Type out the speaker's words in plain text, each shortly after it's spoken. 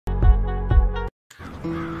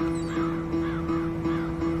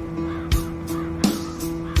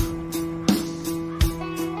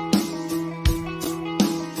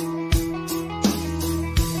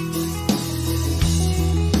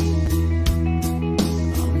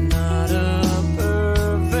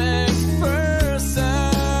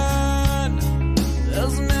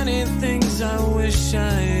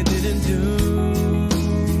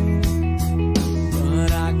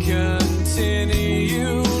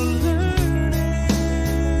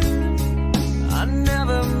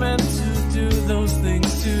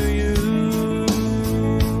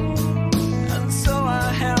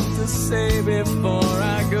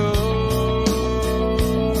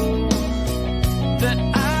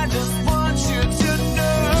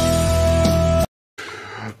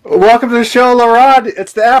Welcome to the show, Laurent.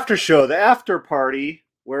 It's the after show, the after party,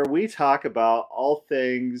 where we talk about all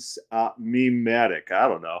things mematic. I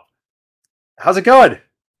don't know. How's it going?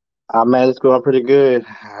 Man, it's going pretty good.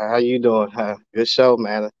 How you doing? Good show,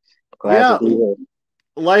 man. Glad to Yeah, be here.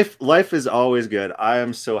 life is always good. I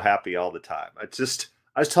am so happy all the time. I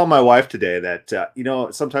was telling my wife today that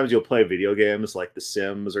sometimes you'll play video games like The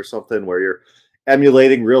Sims or something where you're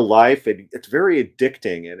emulating real life, and it's very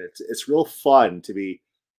addicting, and it's real fun to be.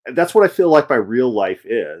 And that's what I feel like my real life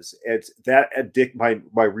is. It's that addict.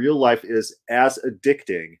 My real life is as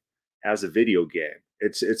addicting as a video game.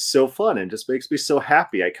 It's so fun and just makes me so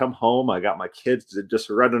happy. I come home, I got my kids just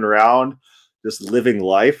running around, just living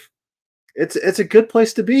life. It's a good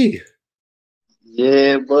place to be.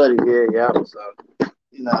 Yeah, buddy. Yeah, yeah. So,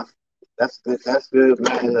 you know, that's good. That's good,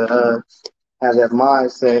 man. To have that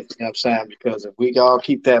mindset. You know what I'm saying? Because if we all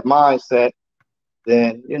keep that mindset,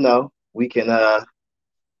 then we can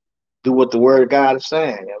do what the Word of God is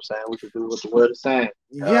saying. You know what I'm saying? We can do what the Word is saying.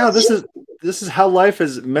 Yeah, this is how life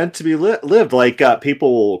is meant to be lived. Like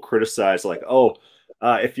people will criticize, like, oh,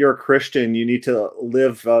 if you're a Christian, you need to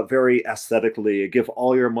live very aesthetically, give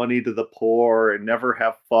all your money to the poor, and never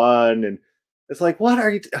have fun. And it's like, what are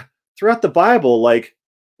you? Throughout the Bible, like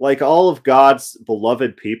all of God's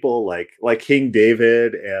beloved people, like King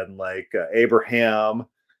David and like Abraham,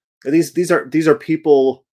 these are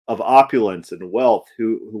people of opulence and wealth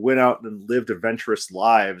who went out and lived adventurous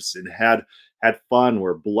lives and had fun,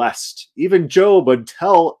 were blessed. Even Job,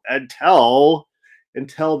 until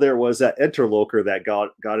there was that interloper that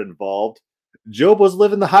got involved. Job was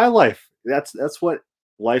living the high life. That's what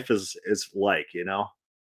life is like. I do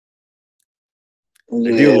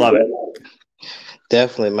Yeah, love it.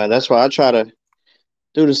 definitely, man. That's why I try to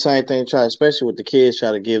do the same thing. Try, especially with the kids,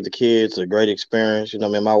 try to give the kids a great experience. Me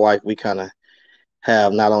and my wife, we kind of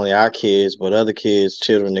have not only our kids but other kids,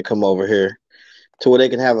 children that come over here to where they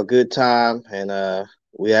can have a good time. And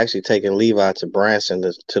we actually taking Levi to Branson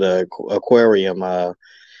to the aquarium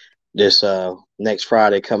this next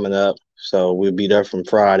Friday coming up. So we'll be there from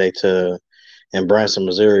Friday to in Branson,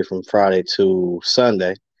 Missouri from Friday to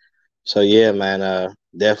Sunday. So yeah, man,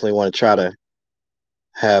 definitely want to try to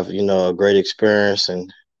have a great experience.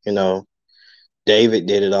 And you know David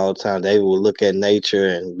did it all the time. David would look at nature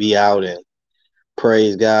and be out and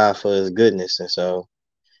praise God for his goodness. And so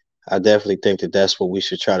I definitely think that that's what we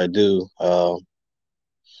should try to do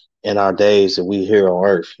in our days that we here on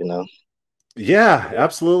earth. Yeah,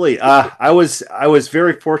 absolutely. I was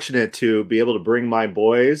very fortunate to be able to bring my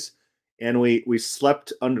boys, and we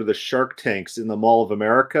slept under the shark tanks in the Mall of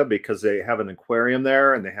America because they have an aquarium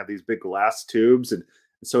there, and they have these big glass tubes, and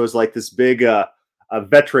so it was like this big a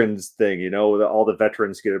veterans thing, all the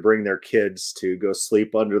veterans get to bring their kids to go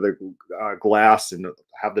sleep under the glass and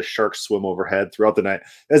have the sharks swim overhead throughout the night.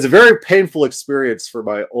 It was a very painful experience for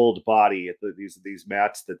my old body at these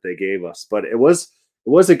mats that they gave us, but it was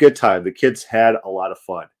a good time. The kids had a lot of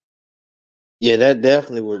fun. Yeah, that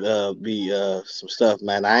definitely would be some stuff,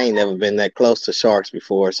 man. I ain't never been that close to sharks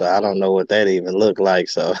before, so I don't know what that even looked like.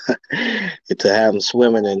 So to have them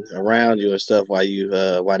swimming and around you and stuff while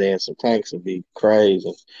they're in some tanks would be crazy.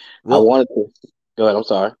 I Well, wanted to go ahead. I'm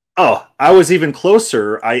sorry. oh, I was even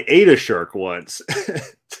closer. I ate a shark once.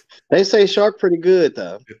 They say shark pretty good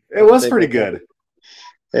though. It was pretty good.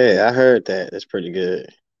 Yeah, I heard that. It's pretty good.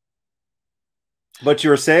 But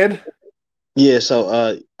you were saying? Yeah,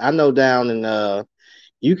 so I know down in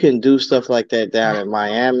you can do stuff like that down in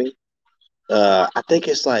Miami. I think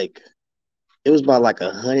it's like it was about like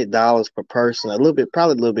 $100 per person, a little bit,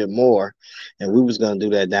 probably a little bit more. And we was gonna do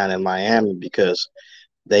that down in Miami because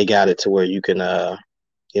they got it to where you can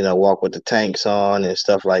walk with the tanks on and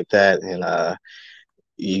stuff like that. And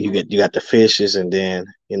you got the fishes and then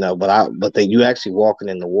but they you actually walking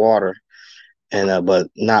in the water and but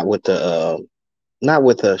not with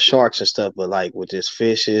the sharks and stuff, but like with just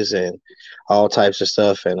fishes and all types of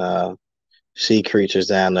stuff and sea creatures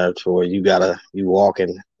down there to where you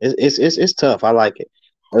walking. It's tough. I like it.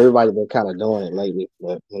 Everybody been kind of doing it lately,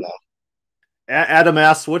 but. Adam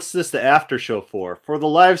asks, "What's this the after show for?" For the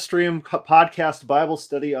live stream podcast Bible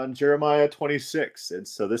study on Jeremiah 26. And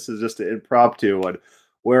so this is just an impromptu one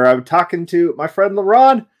where I'm talking to my friend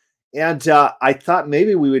LaRon, and I thought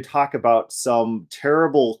maybe we would talk about some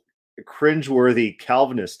terrible, cringeworthy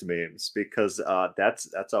Calvinist memes because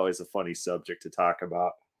that's always a funny subject to talk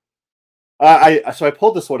about. I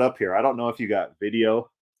pulled this one up here. I don't know if you got video,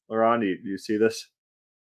 LaRon. Do you see this?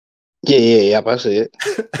 Yeah, I see it.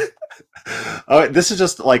 Oh, this is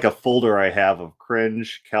just like a folder I have of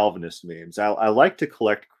cringe Calvinist memes. I like to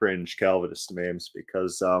collect cringe Calvinist memes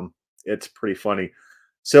because it's pretty funny.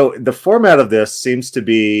 So the format of this seems to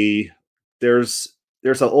be there's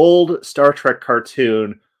an old Star Trek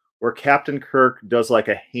cartoon where Captain Kirk does like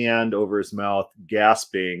a hand over his mouth,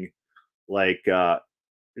 gasping, like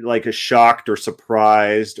like a shocked or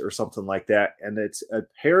surprised or something like that, and it's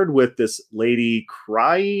paired with this lady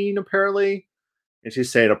crying apparently, and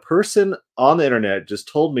she's saying a person on the internet just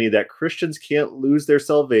told me that Christians can't lose their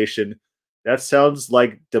salvation. That sounds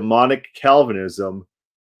like demonic Calvinism.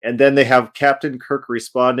 And then they have Captain Kirk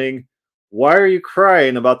responding, "Why are you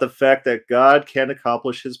crying about the fact that God can't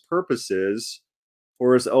accomplish his purposes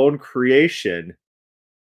for his own creation?"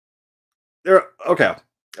 There, okay.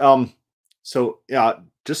 So yeah,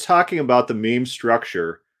 just talking about the meme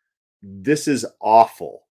structure, this is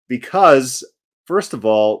awful because first of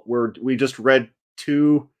all, we just read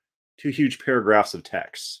two huge paragraphs of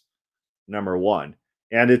text. Number one,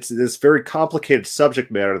 and it's this very complicated subject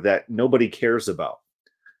matter that nobody cares about.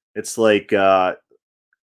 It's like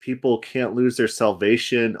people can't lose their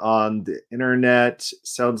salvation on the internet.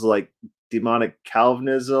 Sounds like demonic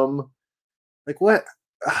Calvinism. Like what?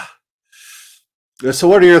 So,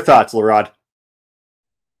 what are your thoughts, Lerod?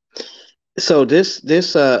 So these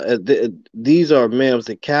are memes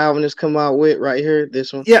that Calvinists come out with right here.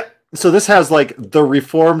 This one. Yeah. So this has like the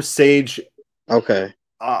Reformed Sage Okay.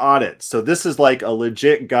 on it. So this is like a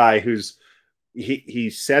legit guy who's he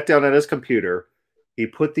sat down at his computer, he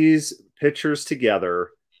put these pictures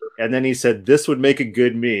together, and then he said this would make a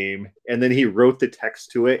good meme, and then he wrote the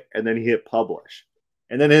text to it, and then he hit publish,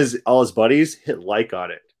 and then all his buddies hit like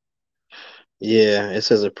on it. Yeah, it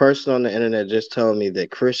says a person on the internet just told me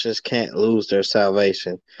that Christians can't lose their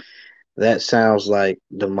salvation. That sounds like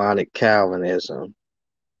demonic Calvinism.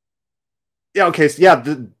 Yeah. Okay. So yeah,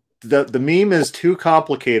 the meme is too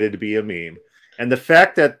complicated to be a meme, and the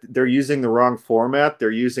fact that they're using the wrong format,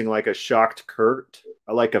 they're using like a shocked Kurt,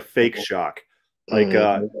 like a fake shock, like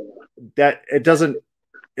that. It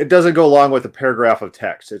doesn't go along with a paragraph of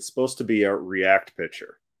text. It's supposed to be a React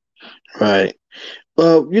picture. Right.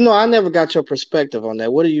 Well, I never got your perspective on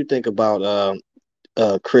that. What do you think about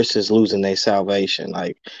Christians losing their salvation?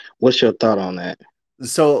 Like, what's your thought on that?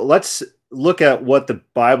 So let's look at what the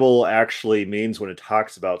Bible actually means when it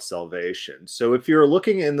talks about salvation. So if you're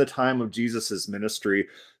looking in the time of Jesus's ministry,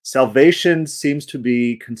 salvation seems to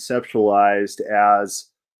be conceptualized as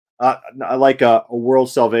like a world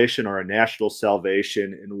salvation or a national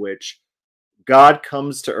salvation in which God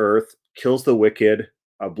comes to earth, kills the wicked,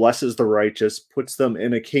 blesses the righteous, puts them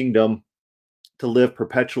in a kingdom to live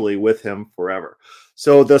perpetually with him forever.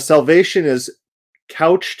 So the salvation is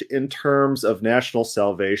couched in terms of national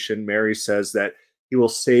salvation. Mary says that he will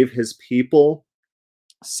save his people,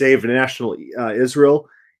 save national Israel,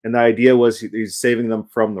 and the idea was he's saving them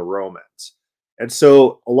from the Romans. And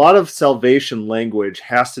so a lot of salvation language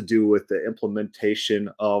has to do with the implementation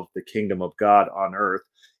of the kingdom of God on earth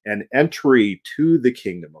and entry to the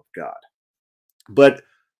kingdom of God. But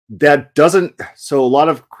that doesn't, so a lot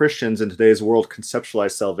of Christians in today's world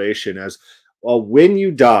conceptualize salvation as, well, when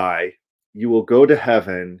you die, you will go to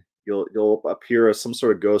heaven, you'll appear as some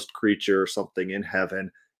sort of ghost creature or something in heaven, and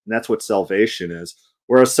that's what salvation is.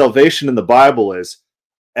 Whereas salvation in the Bible is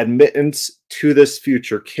admittance to this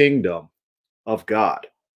future kingdom of God.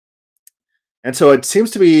 And so it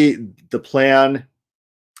seems to be the plan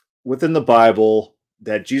within the Bible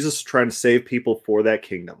that Jesus is trying to save people for that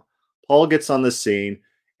kingdom. Paul gets on the scene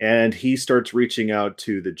and he starts reaching out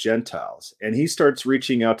to the Gentiles, and he starts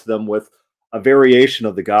reaching out to them with a variation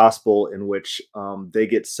of the gospel in which they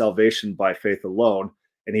get salvation by faith alone.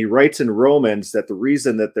 And he writes in Romans that the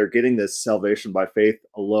reason that they're getting this salvation by faith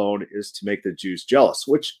alone is to make the Jews jealous,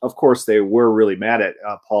 which of course they were really mad at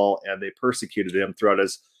Paul, and they persecuted him throughout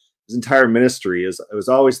his entire ministry. It was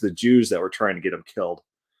always the Jews that were trying to get him killed.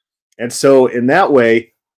 And so in that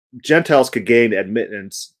way, Gentiles could gain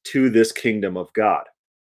admittance to this kingdom of God.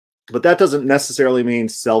 But that doesn't necessarily mean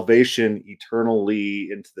salvation eternally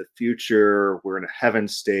into the future. We're in a heaven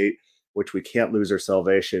state, which we can't lose our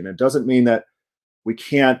salvation. It doesn't mean that we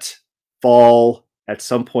can't fall at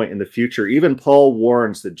some point in the future. Even Paul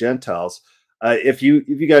warns the Gentiles, if you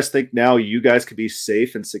guys think now you guys could be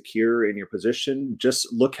safe and secure in your position,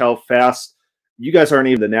 just look how fast you guys aren't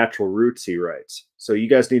even the natural roots, he writes. So you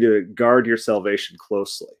guys need to guard your salvation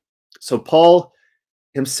closely. So Paul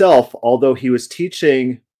himself, although he was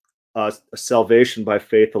teaching salvation by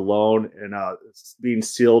faith alone and being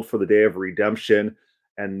sealed for the day of redemption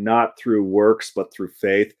and not through works but through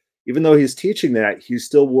faith, even though he's teaching that, he's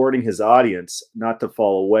still warning his audience not to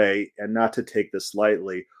fall away and not to take this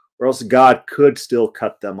lightly, or else God could still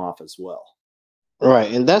cut them off as well. Right,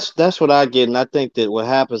 and that's what I get, and I think that what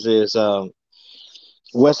happens is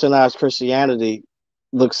westernized Christianity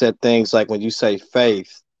looks at things like when you say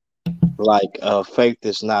faith, like faith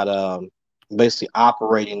is not basically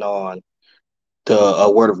operating on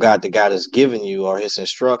the word of God that God has given you or his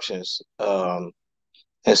instructions. And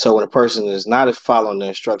so when a person is not following the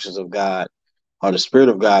instructions of God or the spirit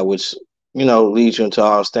of God, which, leads you into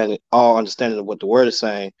all understanding of what the word is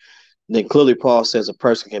saying, then clearly Paul says a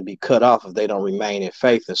person can be cut off if they don't remain in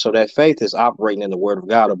faith. And so that faith is operating in the word of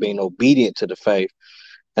God or being obedient to the faith.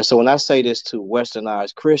 And so when I say this to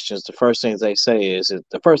westernized Christians, the first thing they say is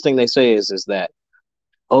that,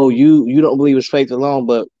 oh, you don't believe it's faith alone.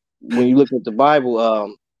 But when you look at the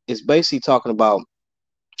Bible, it's basically talking about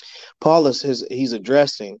he's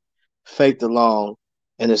addressing faith alone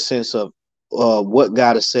in the sense of what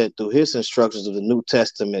God has said through his instructions of the New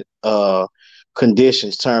Testament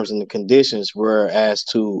conditions, terms and the conditions, whereas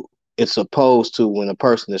to it's opposed to when a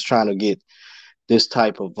person is trying to get this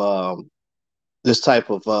type of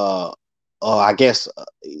I guess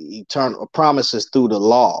eternal promises through the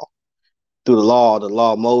law, the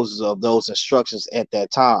law of Moses of those instructions at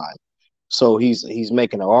that time. So he's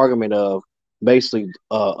making an argument of basically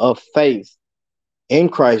of faith in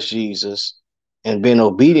Christ Jesus and being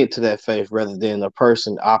obedient to that faith rather than a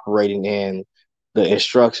person operating in the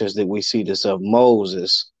instructions that we see this of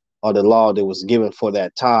Moses or the law that was given for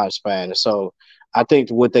that time span. And so I think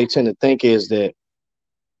what they tend to think is that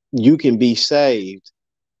you can be saved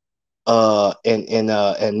and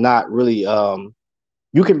not really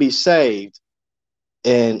you can be saved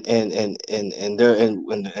and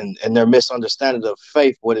their misunderstanding of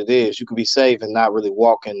faith, what it is. You can be saved and not really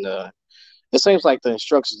walk in the it seems like the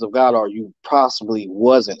instructions of God are you possibly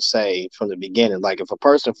wasn't saved from the beginning. Like if a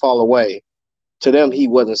person fall away, to them he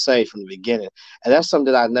wasn't saved from the beginning. And that's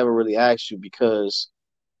something that I never really asked you, because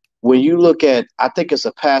when you look at, I think it's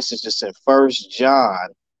a passage that's in First John,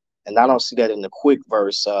 and I don't see that in the quick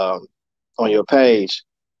verse on your page.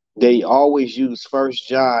 They always use First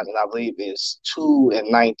John, and I believe it's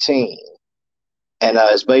 2:19, and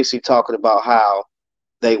it's basically talking about how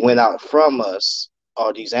they went out from us,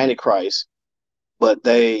 or these antichrists, but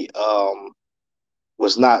they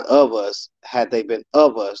was not of us. Had they been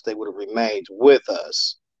of us, they would have remained with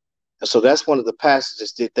us. And so that's one of the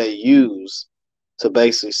passages that they use to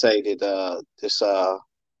basically say that this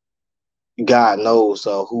God knows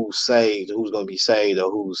who's saved, who's going to be saved,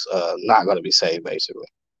 or who's not going to be saved, basically.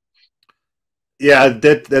 Yeah,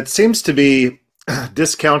 that seems to be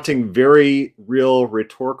discounting very real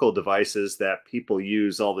rhetorical devices that people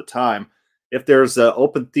use all the time. If there's an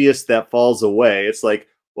open theist that falls away, it's like,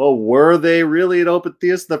 well, were they really an open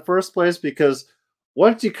theist in the first place? Because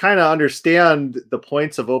once you kind of understand the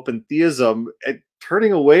points of open theism,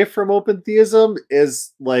 turning away from open theism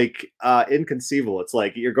is like inconceivable. It's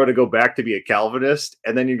like you're going to go back to be a Calvinist,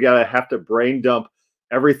 and then you gotta have to brain dump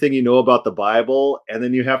everything you know about the Bible, and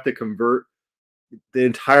then you have to convert the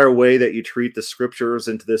entire way that you treat the scriptures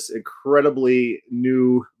into this incredibly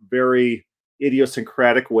new, very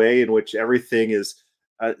idiosyncratic way in which everything is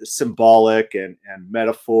symbolic and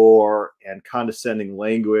metaphor and condescending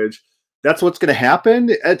language. That's what's going to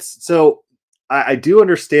happen. I do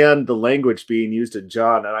understand the language being used in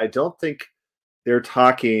John, and I don't think they're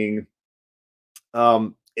talking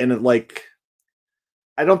in like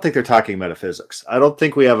I don't think they're talking metaphysics. I don't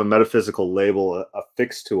think we have a metaphysical label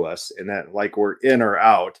affixed to us in that like we're in or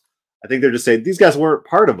out. I think they're just saying these guys weren't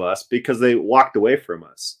part of us because they walked away from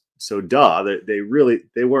us. So duh, they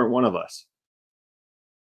weren't one of us.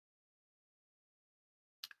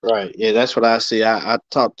 Right. Yeah, that's what I see. I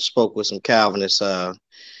spoke with some Calvinists, I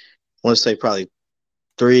want to say probably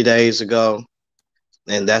 3 days ago.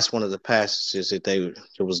 And that's one of the passages that they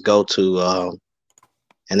was go to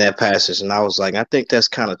in that passage. And I was like, I think that's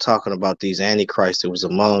kind of talking about these antichrists that was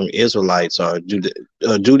among Israelites or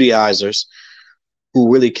Judaizers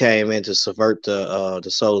who really came in to subvert the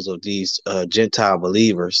souls of these Gentile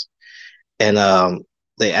believers. And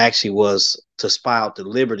they actually was to spy out the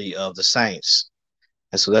liberty of the saints.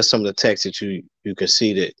 And so that's some of the text that you can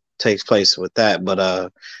see that takes place with that.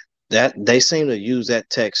 But that they seem to use that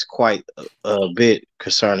text quite a bit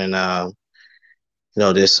concerning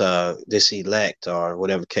this elect or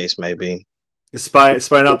whatever case may be.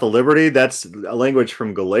 Spying out the liberty, that's a language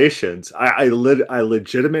from Galatians. I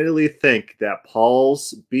legitimately think that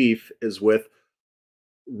Paul's beef is with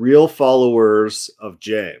real followers of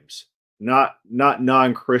James, not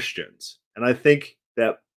non-Christians. And I think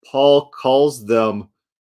that Paul calls them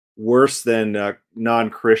worse than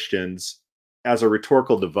non-Christians as a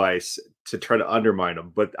rhetorical device to try to undermine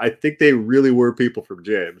them. But I think they really were people from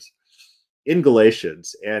James in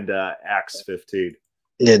Galatians and Acts 15.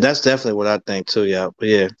 Yeah, that's definitely what I think too. Yeah, but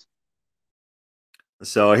yeah.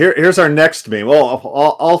 So here's our next meme.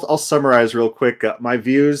 Well, I'll summarize real quick my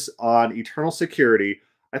views on eternal security.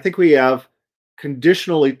 I think we have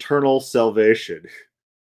conditional eternal salvation,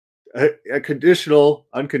 a conditional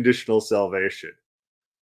unconditional salvation,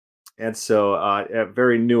 and so a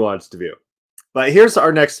very nuanced view. But here's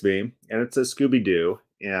our next meme, and it's a Scooby Doo,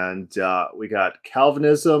 and we got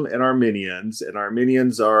Calvinism and Arminians, and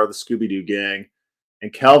Arminians are the Scooby Doo gang,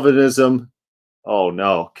 and Calvinism. Oh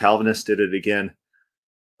no, Calvinists did it again.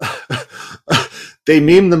 They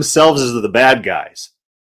meme themselves as the bad guys.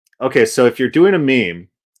 Okay, so if you're doing a meme,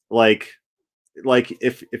 like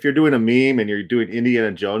if you're doing a meme and you're doing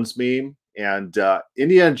Indiana Jones meme, and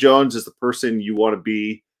Indiana Jones is the person you want to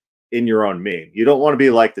be in your own meme. You don't want to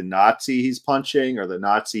be like the Nazi he's punching or the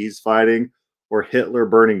Nazi he's fighting or Hitler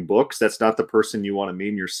burning books. That's not the person you want to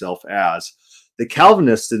meme yourself as. The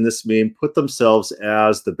Calvinists in this meme put themselves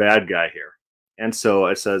as the bad guy here. And so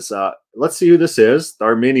it says, let's see who this is. The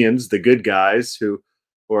Arminians, the good guys who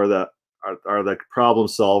are the problem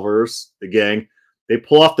solvers, the gang. They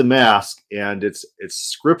pull off the mask and it's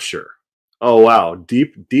scripture. Oh wow,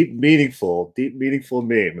 deep meaningful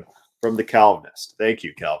meme from the Calvinist. Thank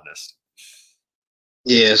you, Calvinist.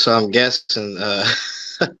 Yeah, so I'm guessing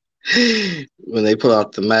when they pull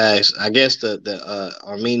out the mask, I guess the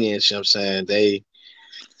Armenians, you know what I'm saying, they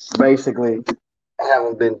basically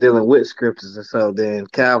haven't been dealing with scriptures, and so then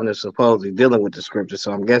Calvin is supposedly dealing with the scriptures.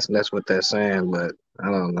 So I'm guessing that's what they're saying, but I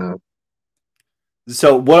don't know.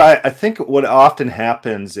 So what I think what often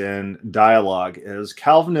happens in dialogue is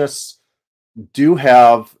Calvinists do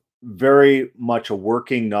have very much a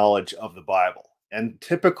working knowledge of the Bible, and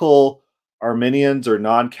typical Arminians or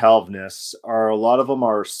non-Calvinists are a lot of them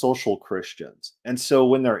are social Christians, and so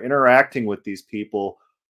when they're interacting with these people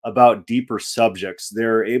about deeper subjects,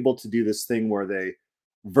 they're able to do this thing where they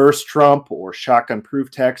verse trump or shotgun proof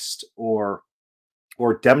text or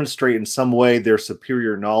demonstrate in some way their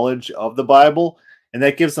superior knowledge of the Bible, and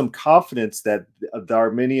that gives them confidence that the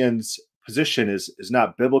Arminians' position is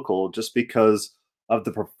not biblical just because of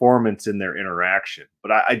the performance in their interaction.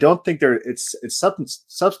 But I don't think it's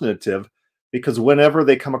substantive, because whenever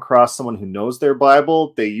they come across someone who knows their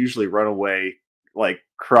Bible, they usually run away like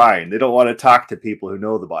crying. They don't want to talk to people who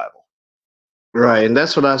know the Bible. Right, and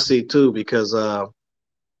that's what I see too, because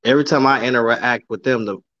every time I interact with them,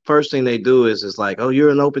 the first thing they do is like, "Oh, you're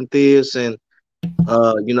an open theist, and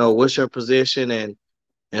what's your position?"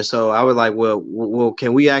 And so I was like, well,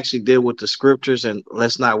 can we actually deal with the scriptures, and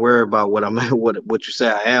let's not worry about what I'm what you say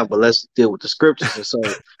I am, but let's deal with the scriptures. And so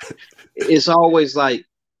it's always like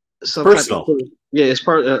some personal. type of, yeah, it's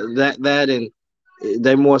that and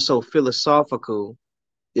they're more so philosophical,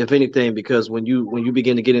 if anything, because when you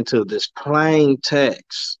begin to get into this plain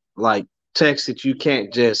text, like text that you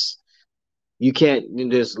can't just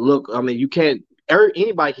look. I mean, you can't.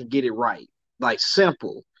 Anybody can get it right, like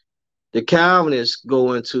simple. The Calvinists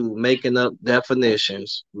go into making up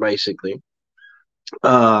definitions, basically.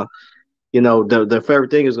 The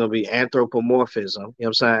favorite thing is going to be anthropomorphism. You know what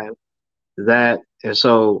I'm saying? That, and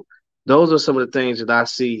so those are some of the things that I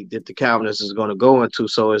see that the Calvinists is going to go into.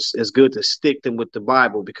 So it's good to stick them with the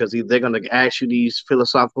Bible, because they're going to ask you these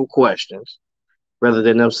philosophical questions rather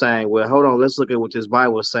than them saying, well, hold on, let's look at what this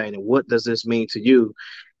Bible is saying and what does this mean to you?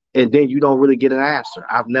 And then you don't really get an answer.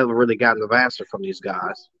 I've never really gotten an answer from these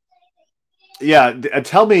guys. Yeah,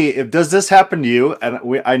 tell me, if does this happen to you?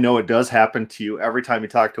 And I know it does happen to you every time you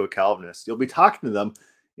talk to a Calvinist. You'll be talking to them,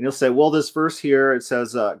 and you'll say, "Well, this verse here it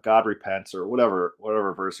says God repents," or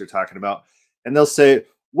whatever verse you're talking about, and they'll say,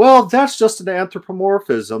 "Well, that's just an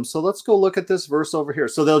anthropomorphism. So let's go look at this verse over here."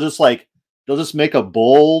 So they'll just make a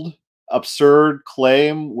bold, absurd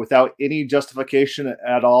claim without any justification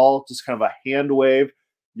at all, just kind of a hand wave.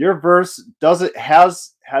 Your verse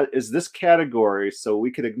is this category, so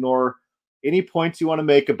we could ignore any points you want to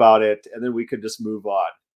make about it, and then we could just move on.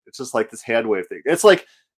 It's just like this hand wave thing. It's like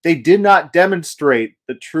they did not demonstrate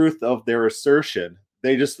the truth of their assertion.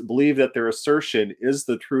 They just believe that their assertion is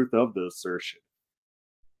the truth of the assertion.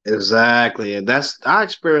 Exactly, and I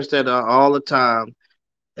experience that all the time,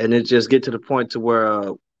 and it just get to the point to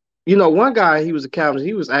where, one guy, he was a Calvinist.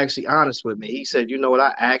 He was actually honest with me. He said, "You know what?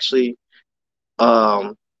 I actually,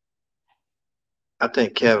 I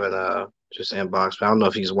think Kevin just inboxed me. I don't know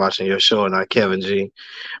if he's watching your show or not, Kevin G.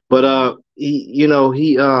 But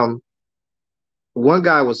one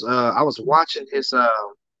guy was I was watching his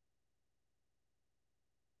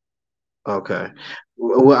okay.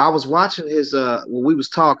 Well, I was watching his when we was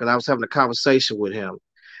talking, I was having a conversation with him.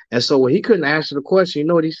 And so when he couldn't answer the question, you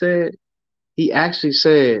know what he said? He actually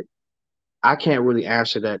said, "I can't really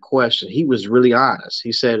answer that question." He was really honest.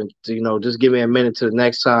 He said, "Just give me a minute to the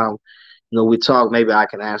next time we talk, maybe I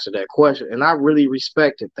can answer that question. And I really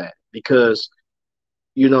respected that because,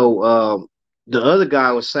 the other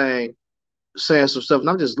guy was saying some stuff, and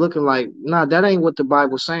I'm just looking like, nah, that ain't what the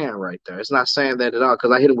Bible's saying right there. It's not saying that at all.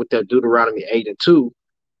 Because I hit him with that Deuteronomy 8:2.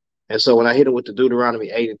 And so when I hit him with the Deuteronomy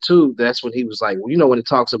 8:2, that's when he was like, well, when it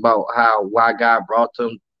talks about why God brought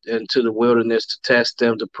them into the wilderness to test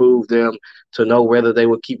them, to prove them, to know whether they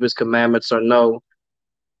would keep his commandments or no.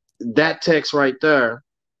 That text right there,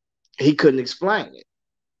 he couldn't explain it.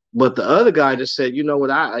 But the other guy just said, you know what,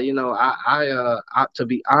 to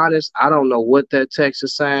be honest, I don't know what that text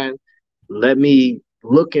is saying. Let me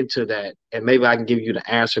look into that, and maybe I can give you the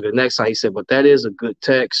answer the next time. He said, but that is a good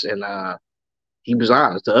text, and he was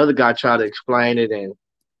honest. The other guy tried to explain it, and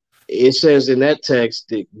it says in that text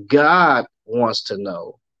that God wants to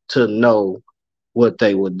know what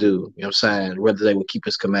they would do. You know what I'm saying? Whether they would keep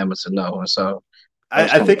his commandments or no. And so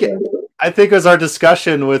I think I think it was our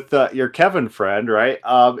discussion with your Kevin friend, right?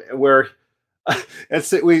 Where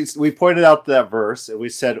we pointed out that verse and we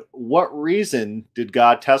said, what reason did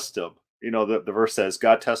God test them? The verse says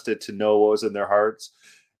God tested to know what was in their hearts.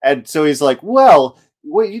 And so he's like, well,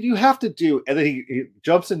 what you have to do. And then he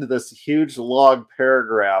jumps into this huge long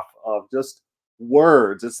paragraph of just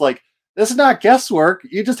words. It's like, this is not guesswork.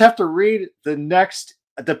 You just have to read the next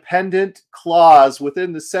dependent clause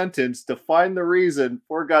within the sentence to find the reason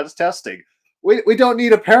for God's testing. We don't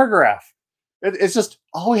need a paragraph. It's just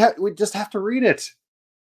all we just have to read it.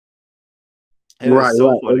 And right, so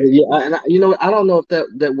right. funny. Yeah, and I don't know if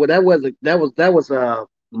that was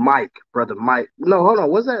Mike, brother Mike. No, hold on,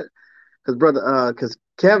 was that because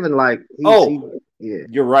Kevin, like yeah.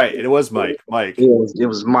 You're right. It was Mike. Mike. It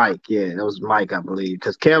was Mike. Yeah, it was Mike, I believe.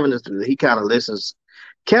 Because he kind of listens.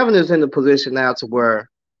 Kevin is in the position now to where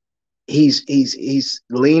he's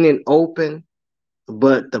leaning open,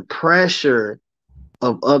 but the pressure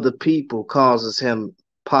of other people causes him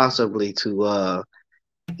possibly to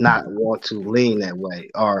not want to lean that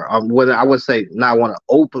way, or whether I would say not want to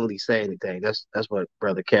openly say anything. That's what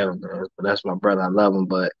brother Kevin does. But that's my brother. I love him,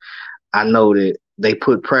 but I know that they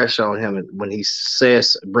put pressure on him when he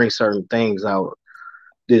brings certain things out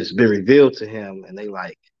that's been revealed to him, and they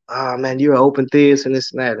like, oh man, you're an open theist and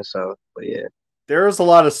this and that. And so, but yeah. There's a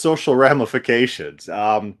lot of social ramifications.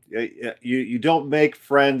 You don't make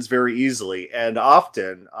friends very easily, and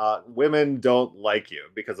often women don't like you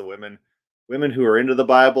because of women who are into the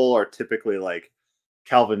Bible are typically like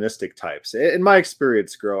Calvinistic types. In my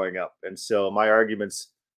experience growing up, and so my arguments,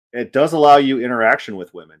 it does allow you interaction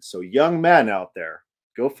with women. So young men out there,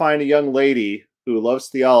 go find a young lady who loves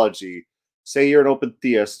theology. Say you're an open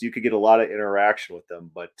theist, you could get a lot of interaction with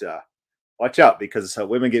them, but watch out because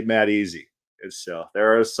women get mad easy. And so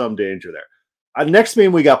there is some danger there. Next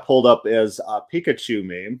meme we got pulled up is a Pikachu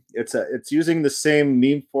meme. It's using the same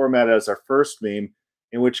meme format as our first meme,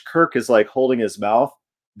 in which Kirk is like holding his mouth.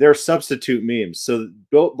 They're substitute memes. So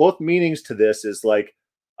both meanings to this is like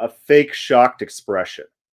a fake shocked expression,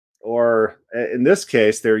 or in this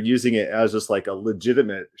case, they're using it as just like a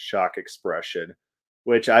legitimate shock expression,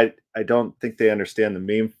 which I don't think they understand the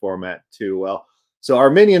meme format too well. So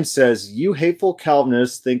Arminian says, you hateful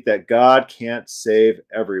Calvinists think that God can't save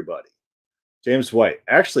everybody. James White,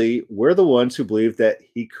 actually, we're the ones who believe that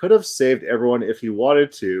he could have saved everyone if he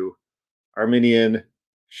wanted to. Arminian,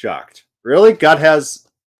 shocked. Really? God has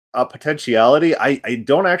a potentiality? I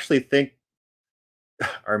don't actually think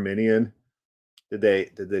Arminian. Did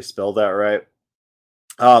they spell that right?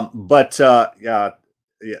 Yeah,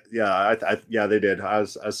 they did. I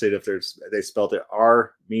was saying if they spelled it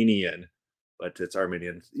Armenian, but it's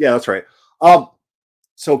Armenian. Yeah, that's right.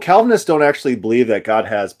 So Calvinists don't actually believe that God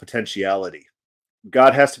has potentiality.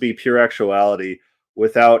 God has to be pure actuality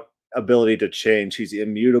without ability to change. He's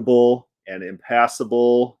immutable and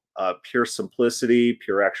impassible, pure simplicity,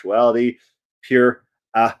 pure actuality, pure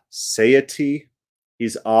aseity.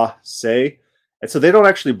 He's say. And so they don't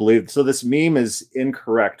actually believe. So this meme is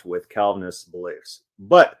incorrect with Calvinist beliefs.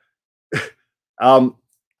 But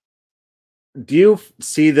do you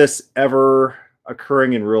see this ever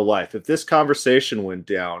occurring in real life? If this conversation went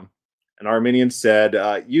down and Arminian said,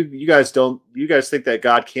 you guys think that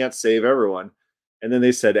God can't save everyone. And then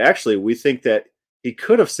they said, actually, we think that he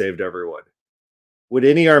could have saved everyone. Would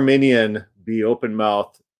any Arminian be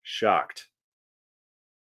open-mouthed shocked?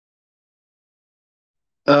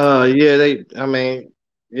 Yeah,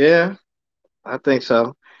 yeah, I think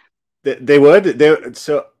so. They would.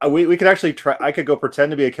 So we could actually try. I could go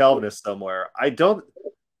pretend to be a Calvinist somewhere. I don't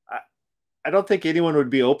think anyone would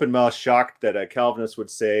be open mouth shocked that a Calvinist would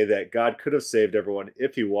say that God could have saved everyone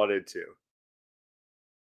if he wanted to.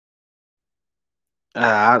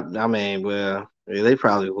 I mean, well, yeah, they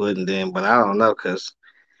probably wouldn't then, but I don't know because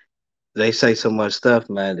they say so much stuff,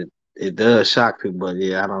 man. It does shock people, but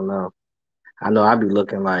yeah, I don't know. I know I'd be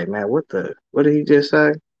looking like, man, what did he just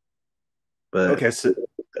say? But Okay, so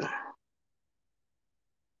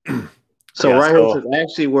so yeah, right here it so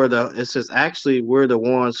says actually we're the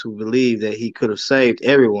ones who believe that he could have saved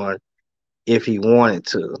everyone if he wanted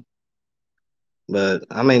to. But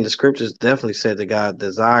I mean, the scriptures definitely said that God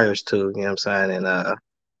desires to. You know what I'm saying? And I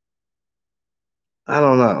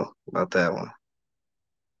don't know about that one.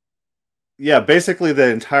 yeah, basically the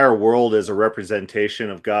entire world is a representation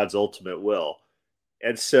of God's ultimate will.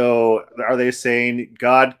 And so are they saying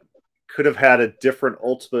God could have had a different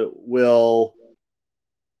ultimate will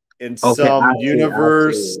in Okay, some I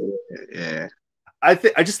universe? see. Yeah. I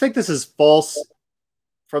just think this is false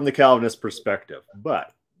from the Calvinist perspective,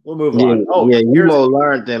 but we'll move Yeah, on. Oh, yeah, you here's more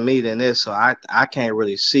learned than me than this, so I can't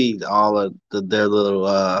really see all of their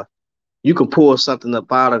little you can pull something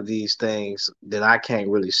up out of these things that I can't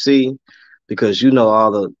really see because you know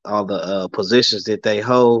all the positions that they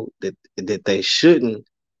hold that they shouldn't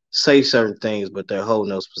say certain things, but they're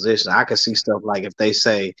holding those positions. I can see stuff like if they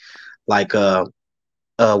say like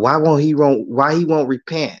why he won't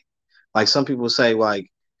repent? Like some people say like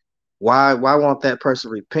why won't that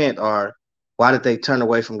person repent or why did they turn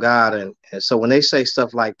away from God? And so when they say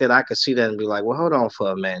stuff like that, I can see that and be like, well, hold on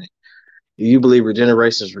for a minute. You believe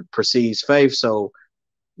regeneration precedes faith, so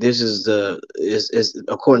this is is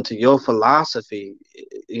according to your philosophy,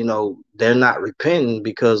 you know, they're not repenting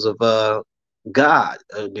because of God,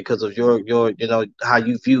 because of your you know how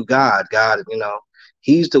you view God. God, you know,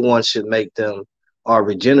 He's the one should make them or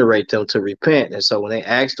regenerate them to repent. And so when they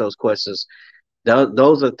ask those questions,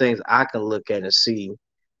 those are things I can look at and see.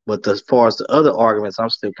 But as far as the other arguments, I'm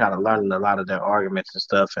still kind of learning a lot of their arguments and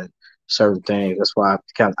stuff and certain things. That's why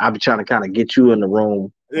I be trying to kind of get you in the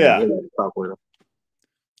room and yeah. talk with them.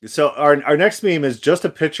 So our next meme is just a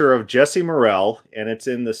picture of Jesse Morell, and it's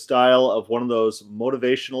in the style of one of those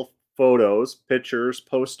motivational photos, pictures,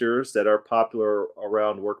 posters that are popular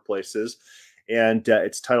around workplaces, and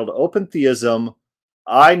it's titled "Open Theism."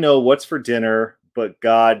 I know what's for dinner, but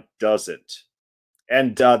God doesn't.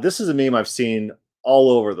 And this is a meme I've seen all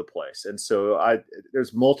over the place, and so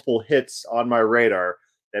there's multiple hits on my radar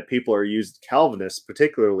that people are using. Calvinists,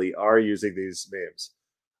 particularly, are using these memes.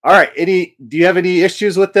 All right, do you have any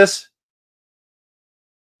issues with this?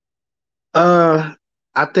 Uh,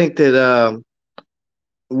 I think that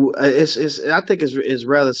it's I think it's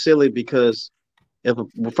rather silly because if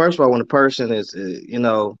well, first of all, when a person is you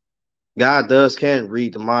know God does can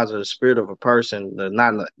read the minds of the spirit of a person,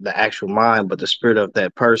 not the actual mind, but the spirit of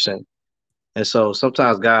that person. And so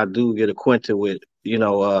sometimes God do get acquainted with you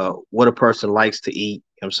know what a person likes to eat.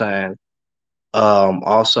 You know what I'm saying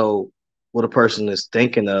also what a person is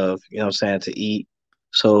thinking of. You know what I'm saying to eat.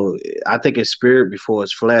 So I think it's spirit before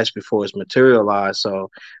it's flesh before it's materialized. So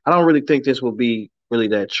I don't really think this will be really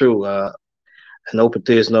that true. An open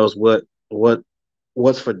theist knows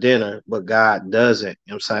what's for dinner, but God doesn't.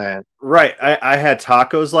 You know what I'm saying? Right. I had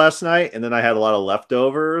tacos last night and then I had a lot of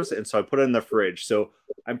leftovers. And so I put it in the fridge. So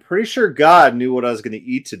I'm pretty sure God knew what I was going to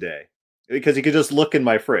eat today because he could just look in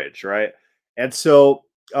my fridge. Right. And so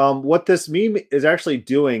what this meme is actually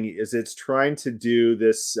doing is it's trying to do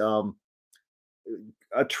this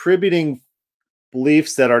attributing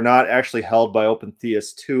beliefs that are not actually held by open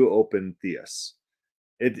theists to open theists.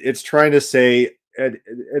 It's trying to say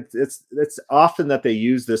it's often that they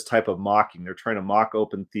use this type of mocking. They're trying to mock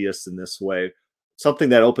open theists in this way, something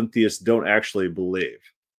that open theists don't actually believe.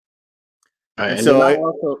 All right, And and then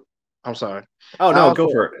so, I'm sorry. oh I no, go also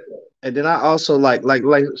for it. and then I also like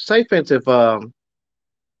say for instance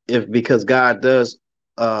if because God does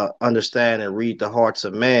understand and read the hearts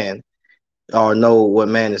of man or know what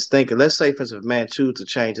man is thinking. Let's say for instance if man choose to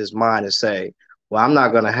change his mind and say, well, I'm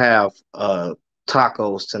not gonna have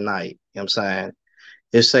tacos tonight. You know what I'm saying?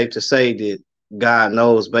 It's safe to say that God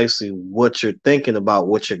knows basically what you're thinking about,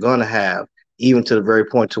 what you're gonna have, even to the very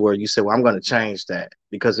point to where you say, well, I'm gonna change that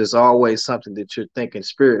because it's always something that you're thinking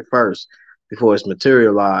spirit first before it's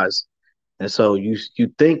materialized. And so you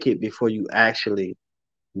think it before you actually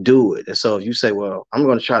do it. And so if you say, well, I'm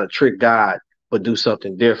going to try to trick God, but do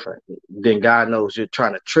something different, then God knows you're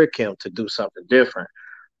trying to trick him to do something different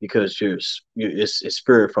because it's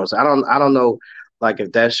spirit first. I don't know like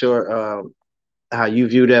if that's your how you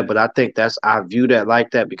view that, but I think I view that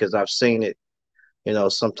like that because I've seen it, you know,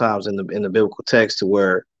 sometimes in the biblical text to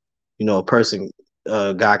where, you know, a person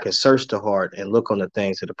God can search the heart and look on the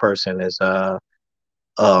things that the person is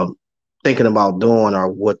um thinking about doing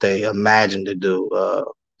or what they imagine to do.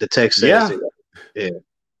 The text says Yeah, it. Yeah.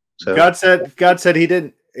 So God said he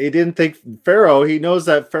didn't think Pharaoh. He knows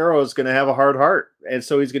that Pharaoh is going to have a hard heart, and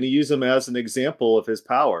so he's going to use him as an example of his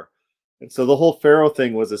power. And so the whole Pharaoh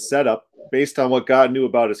thing was a setup based on what God knew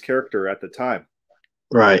about his character at the time.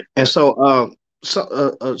 right, and some of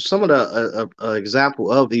the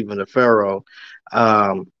example of even the Pharaoh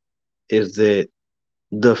um, is that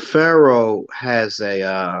the Pharaoh has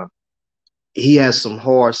a he has some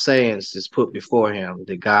hard sayings that's put before him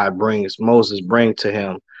that Moses bring to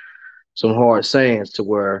him some hard sayings to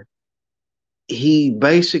where he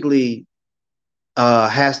basically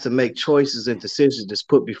has to make choices and decisions that's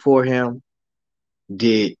put before him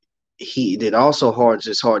that also hard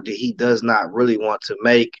his heart that he does not really want to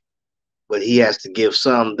make, but he has to give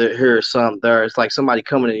some here, some there. It's like somebody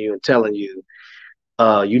coming to you and telling you,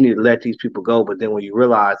 you need to let these people go. But then when you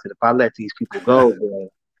realize that if I let these people go, then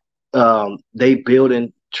they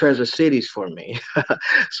building treasure cities for me.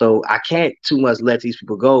 So I can't too much let these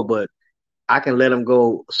people go, but I can let them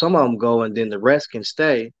go, some of them go, and then the rest can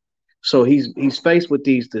stay. So he's faced with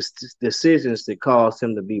these decisions that cause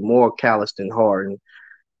him to be more calloused and hardened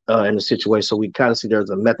in the situation. So we kind of see there's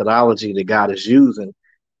a methodology that God is using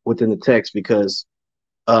within the text because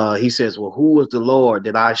he says, well, who is the Lord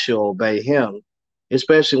that I shall obey him?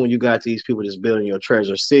 Especially when you got these people that's building your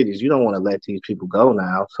treasure cities. You don't want to let these people go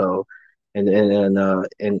now. So, and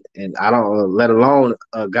I don't, let alone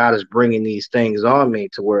God is bringing these things on me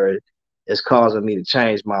to where it's causing me to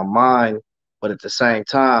change my mind. But at the same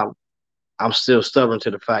time, I'm still stubborn to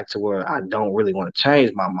the fact to where I don't really want to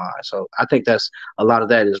change my mind. So I think that's a lot of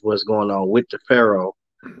that is what's going on with the Pharaoh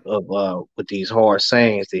of with these hard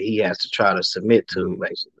sayings that he has to try to submit to,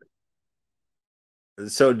 basically.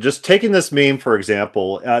 So just taking this meme for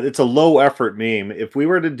example, it's a low effort meme. If we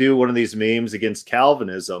were to do one of these memes against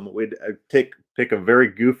Calvinism, we'd pick a very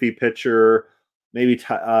goofy picture, maybe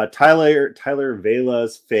Tyler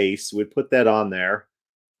Vela's face. We'd put that on there.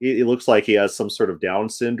 It looks like he has some sort of Down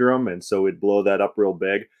syndrome, and so we'd blow that up real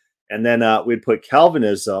big. And then we'd put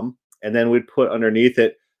Calvinism, and then we'd put underneath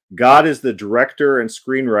it, God is the director and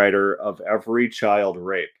screenwriter of every child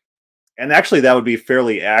rape. And actually, that would be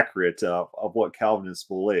fairly accurate of what Calvinists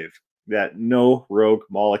believe, that no rogue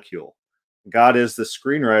molecule. God is the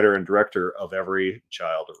screenwriter and director of every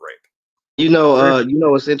child rape. You know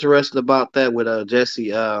what's interesting about that with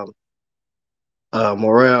Jesse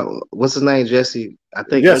Morel? What's his name? Jesse, I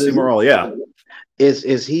think. Jesse Morel, yeah.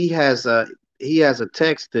 Is he has a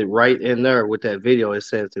text that right in there with that video. It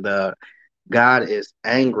says that God is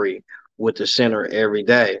angry with the sinner every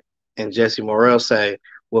day, and Jesse Morel say,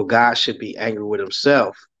 well, God should be angry with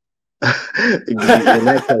himself. Yeah,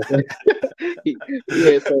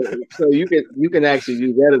 so you can actually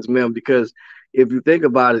use that as mem because if you think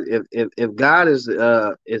about it, if God is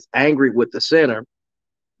angry with the sinner,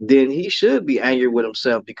 then he should be angry with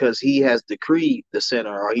himself because he has decreed the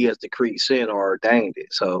sinner or he has decreed sin or ordained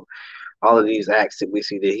it. So all of these acts that we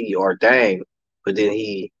see that he ordained, but then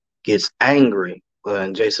he gets angry.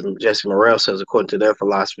 And Jesse Morel says, according to their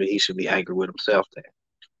philosophy, he should be angry with himself then.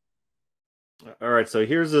 All right, so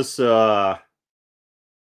here's this. They're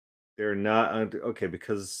not okay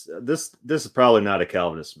because this is probably not a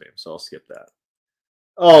Calvinist meme, so I'll skip that.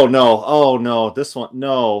 Oh no, this one,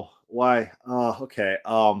 no. Why? Okay.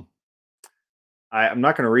 I'm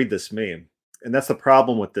not going to read this meme, and that's the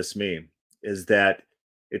problem with this meme is that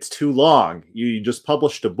it's too long. You just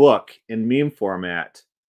published a book in meme format.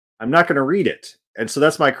 I'm not going to read it, and so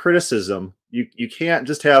that's my criticism. You can't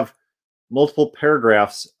just have multiple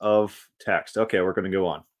paragraphs of text. Okay, we're going to go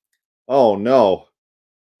on. Oh no,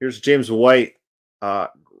 here's James White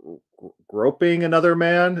groping another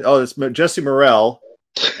man. Oh, it's Jesse Morel,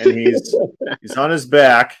 and he's on his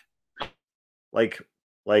back, like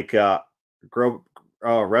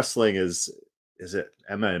wrestling is it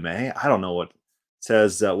MMA? I don't know what it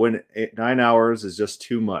says. When 9 hours is just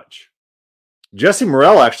too much. Jesse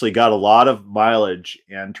Morel actually got a lot of mileage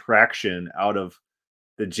and traction out of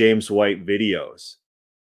the James White videos.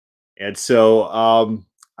 And so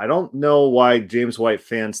I don't know why James White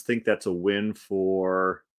fans think that's a win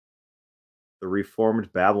for the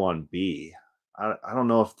Reformed Babylon Bee. I don't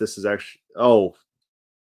know if this is actually,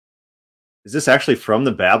 is this actually from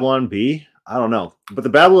the Babylon Bee? I don't know. But the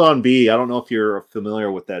Babylon Bee, I don't know if you're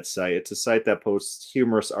familiar with that site. It's a site that posts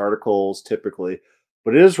humorous articles typically,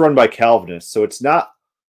 but it is run by Calvinists. So it's not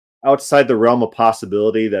outside the realm of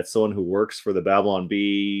possibility that someone who works for the Babylon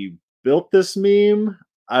Bee built this meme.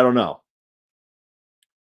 I don't know.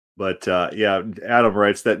 But yeah, Adam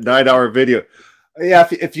writes that 9 hour video. Yeah,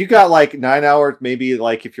 if you got like 9 hours, maybe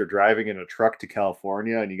like if you're driving in a truck to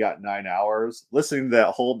California and you got 9 hours, listening to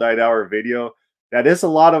that whole 9 hour video, that is a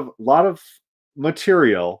lot of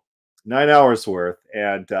material 9 hours worth,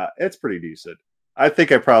 and it's pretty decent. I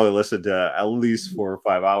think I probably listened to at least 4 or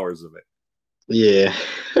 5 hours of it. Yeah.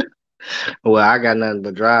 Well, I got nothing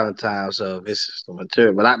but driving time, so this is the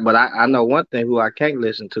material. But I know one thing who I can't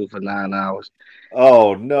listen to for 9 hours.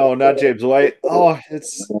 Oh no, not James White. Oh,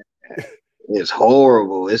 it's It's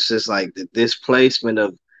horrible. It's just like the displacement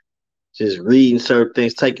of just reading certain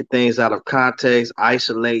things, taking things out of context,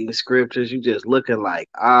 isolating scriptures. You just looking like,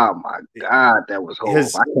 oh my God, that was horrible.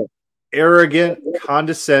 his arrogant,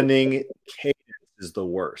 condescending cadence is the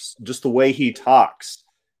worst. Just the way he talks.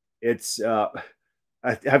 It's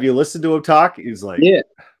have you listened to him talk? He's like, yeah,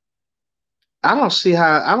 I don't see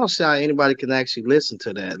how anybody can actually listen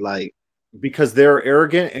to that. Like, because they're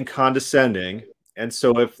arrogant and condescending. And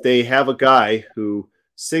so if they have a guy who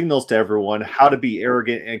signals to everyone how to be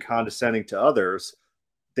arrogant and condescending to others,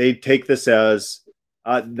 they take this as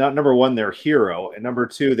not number one, their hero, and number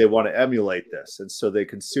two, they want to emulate this. And so they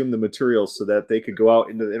consume the material so that they could go out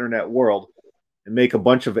into the internet world and make a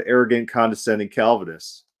bunch of arrogant, condescending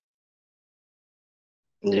Calvinists.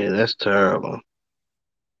 yeah, that's terrible.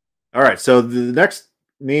 All right. So the next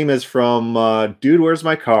meme is from Dude, Where's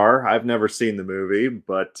My Car? I've never seen the movie,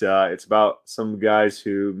 but it's about some guys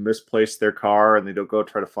who misplaced their car and they don't go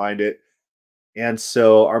try to find it. And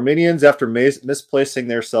so Arminians, after misplacing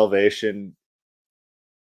their salvation,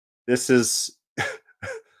 this is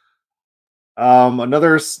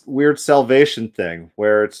another weird salvation thing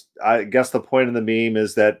where it's, I guess the point of the meme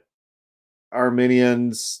is that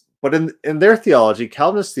Arminians, but in their theology,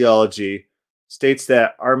 Calvinist theology states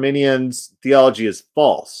that Arminians' theology is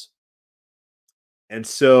false. And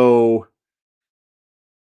so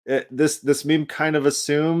this meme kind of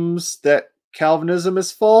assumes that Calvinism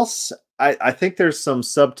is false. I think there's some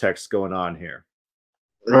subtext going on here.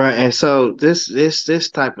 Right. And so this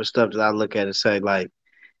type of stuff that I look at and say, like,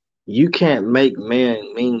 you can't make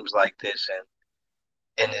memes like this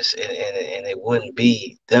and it wouldn't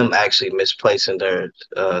be them actually misplacing their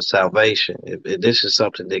salvation. If this is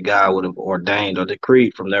something that God would have ordained or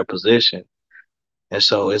decreed from their position. And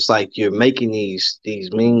so it's like you're making these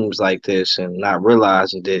memes like this and not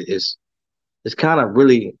realizing that it's kind of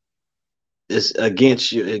really it's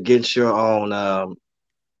against your own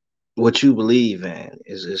what you believe in.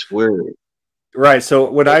 Is weird. Right. So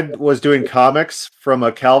when I was doing comics from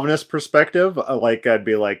a Calvinist perspective, like I'd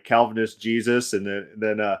be like Calvinist Jesus, and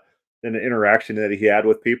then an interaction that he had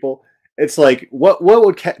with people. It's like what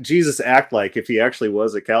would Jesus act like if he actually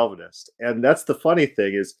was a Calvinist? And that's the funny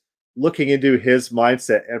thing is looking into his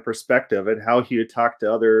mindset and perspective and how he would talk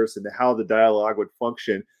to others and how the dialogue would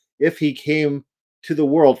function if he came to the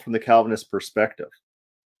world from the Calvinist perspective.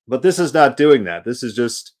 But this is not doing that. This is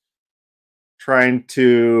just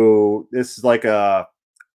this is like a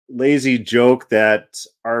lazy joke that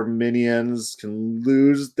Arminians can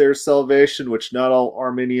lose their salvation, which not all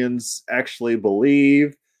Arminians actually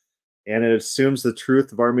believe, and it assumes the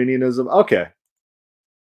truth of Arminianism. Okay.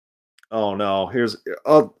 Oh no, here's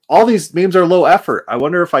all these memes are low effort. I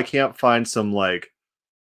wonder if I can't find some like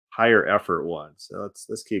higher effort ones. So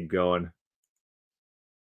let's keep going.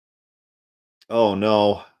 Oh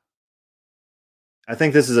no. I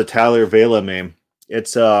think this is a Tyler Vela meme.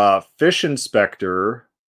 It's a fish inspector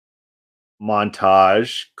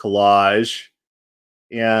montage, collage,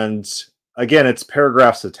 and again, it's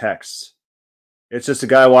paragraphs of text. It's just a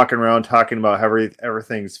guy walking around talking about how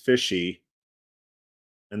everything's fishy,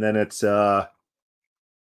 and then it's I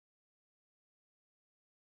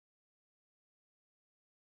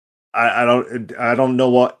don't know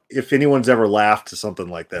what if anyone's ever laughed to something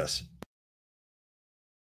like this.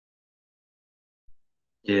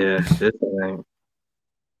 Yeah, this thing.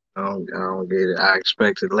 I don't get it. I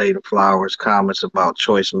expected later flowers comments about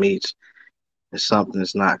choice meats and something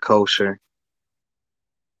that's not kosher.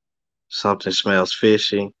 Something smells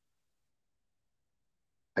fishy.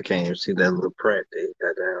 I can't even see that little print that he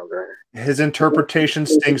got down there. His interpretation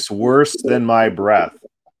stinks worse than my breath.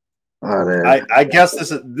 Oh, that. I guess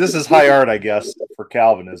this is high art, I guess, for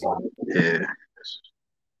Calvinism. Yeah.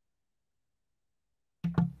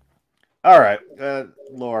 All right,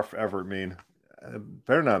 lower effort mean.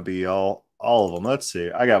 Better not be all of them. Let's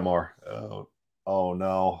see. I got more. Oh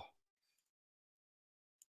no.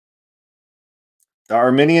 The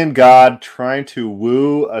Arminian God trying to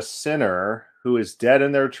woo a sinner who is dead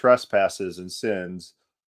in their trespasses and sins.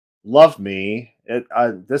 Love me.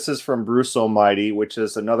 This is from Bruce Almighty, which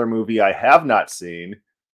is another movie I have not seen.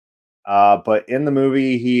 But in the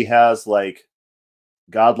movie, he has like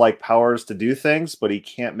godlike powers to do things, but he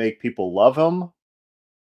can't make people love him.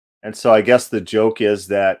 And so I guess the joke is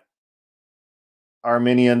that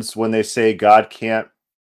Arminians, when they say God can't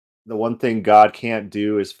the one thing God can't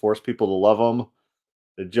do is force people to love him.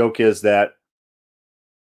 The joke is that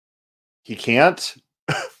he can't.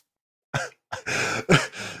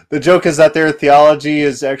 The joke is that their theology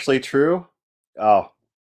is actually true. Oh,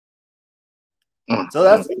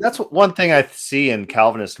 so that's one thing I see in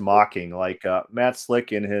Calvinist mocking, like Matt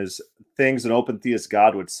Slick in his Things an Open Theist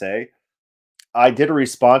God Would Say. I did a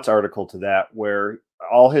response article to that where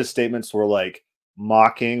all his statements were like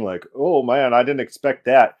mocking, like, "Oh man, I didn't expect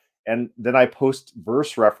that." And then I post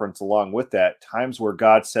verse reference along with that, times where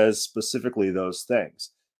God says specifically those things.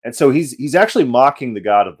 And so he's actually mocking the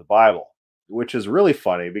God of the Bible, which is really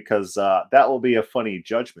funny because that will be a funny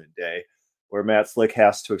judgment day where Matt Slick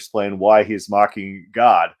has to explain why he's mocking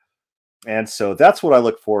God. And so that's what I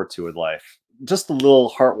look forward to in life. Just the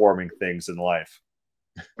little heartwarming things in life.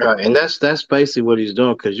 Right, and that's basically what he's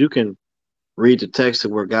doing, because you can read the text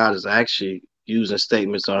of where God is actually using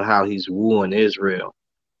statements on how he's wooing Israel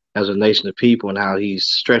as a nation of people, and how he's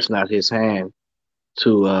stretching out his hand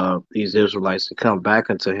to these Israelites to come back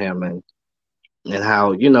unto him, and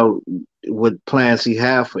how, what plans he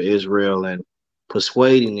have for Israel, and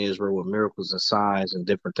persuading Israel with miracles and signs and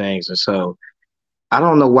different things. And so I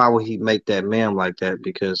don't know why would he make that meme like that,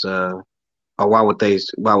 because or why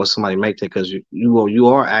would somebody make that? Because you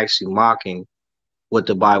are actually mocking what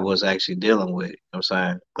the Bible is actually dealing with. You know what I'm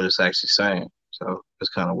saying? What it's actually saying. So it's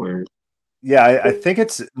kind of weird. Yeah, I think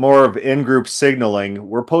it's more of in-group signaling.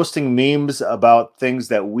 We're posting memes about things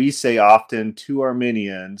that we say often to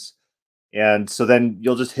Arminians, and so then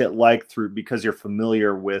you'll just hit like through because you're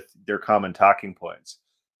familiar with their common talking points.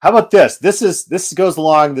 How about this? This goes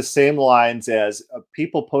along the same lines as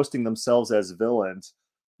people posting themselves as villains.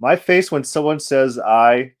 My face when someone says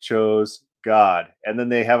I chose God, and then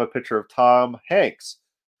they have a picture of Tom Hanks,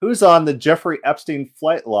 who's on the Jeffrey Epstein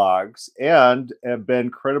flight logs and have been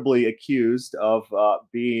credibly accused of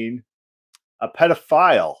being a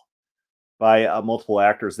pedophile by multiple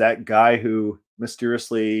actors. That guy who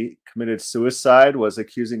mysteriously committed suicide was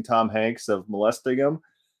accusing Tom Hanks of molesting him.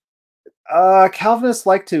 Calvinists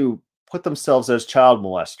like to put themselves as child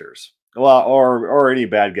molesters, well, or any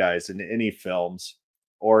bad guys in any films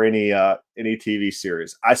or any TV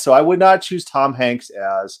series. So I would not choose Tom Hanks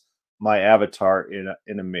as my avatar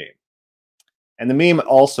in a meme, and the meme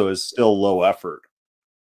also is still low effort.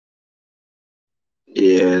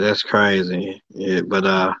 Yeah, that's crazy. Yeah, but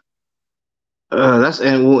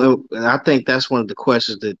and I think that's one of the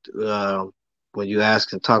questions that when you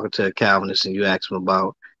ask and talking to a Calvinist and you ask them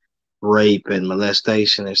about rape and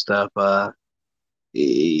molestation and stuff,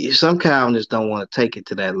 some Calvinists don't want to take it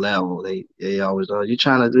to that level. They always, oh, you're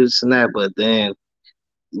trying to do this and that, but then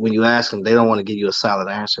when you ask them, they don't want to give you a solid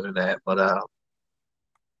answer to that. But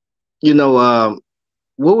you know,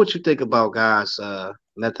 what would you think about God's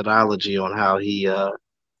methodology on how he?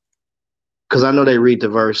 Because I know they read the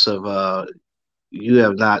verse of "You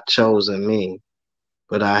have not chosen me,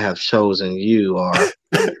 but I have chosen you." Or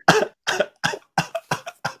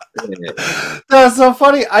That's so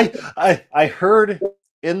funny. I heard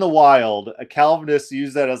in the wild a Calvinist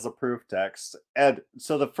use that as a proof text, and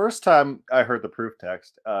so the first time I heard the proof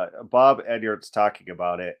text, Bob Enyart's talking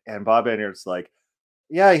about it, and Bob Enyart's like,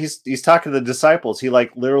 yeah, he's talking to the disciples. He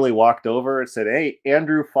like literally walked over and said, "Hey,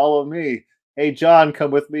 Andrew, follow me. Hey, John,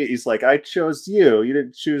 come with me." He's like, "I chose you. You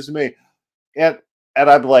didn't choose me." And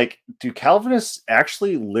I'm like, do Calvinists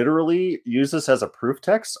actually literally use this as a proof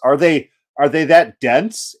text? Are they that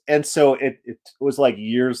dense? And so it was like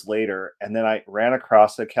years later, and then I ran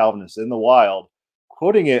across a Calvinist in the wild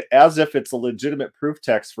quoting it as if it's a legitimate proof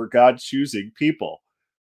text for God choosing people.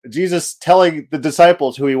 Jesus telling the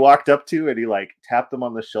disciples who he walked up to and he like tapped them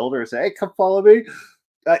on the shoulder and said, "Hey, come follow me."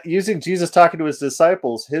 Using Jesus talking to his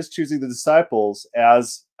disciples, his choosing the disciples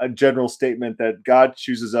as a general statement that God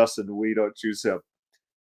chooses us and we don't choose him.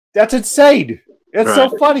 That's insane. It's right,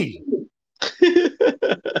 so funny.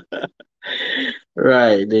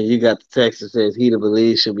 right. Then you got the text that says, "He that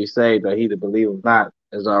believes shall be saved, or he that believeth not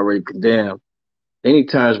is already condemned." Then he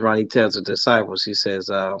turns around, he tells the disciples, he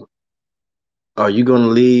says, "Are you going to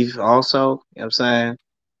leave also?" You know what I'm saying?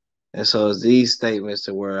 And so it's these statements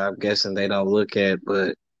to where I'm guessing they don't look at,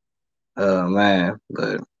 but man,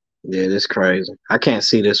 but yeah, this crazy. I can't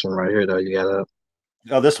see this one right here though. You got to.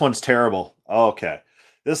 Oh, this one's terrible. Oh, okay.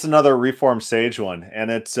 This is another Reformed Sage one,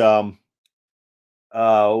 and it's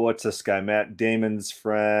what's this guy? Matt Damon's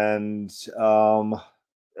friend.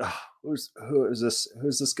 Who's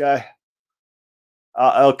this guy?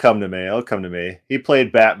 It'll come to me. It'll come to me. He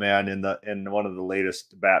played Batman in one of the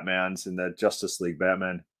latest Batmans in the Justice League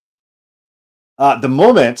Batman. The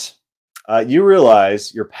moment You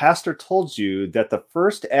realize your pastor told you that the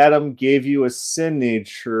first Adam gave you a sin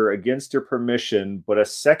nature against your permission, but a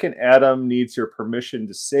second Adam needs your permission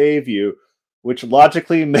to save you, which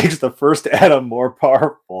logically makes the first Adam more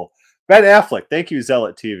powerful. Ben Affleck, thank you,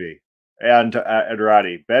 Zealot TV, and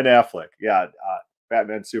Roddy. Ben Affleck, yeah,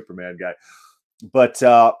 Batman, Superman guy. But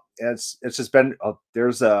it's just been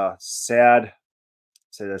there's a sad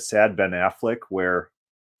Ben Affleck where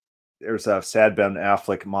there's a sad Ben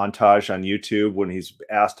Affleck montage on YouTube when he's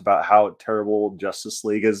asked about how terrible Justice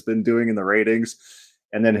League has been doing in the ratings.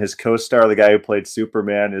 And then his co-star, the guy who played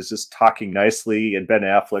Superman, is just talking nicely. And Ben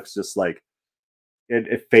Affleck's just like,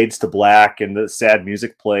 it fades to black and the sad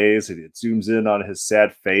music plays and it zooms in on his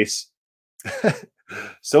sad face.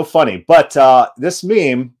 So funny. But this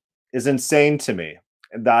meme is insane to me.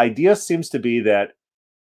 And the idea seems to be that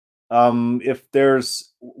if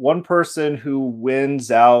there's one person who wins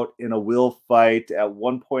out in a will fight at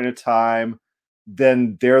one point in time,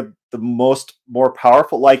 then they're the more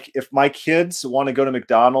powerful. Like if my kids want to go to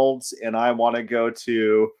McDonald's and I want to go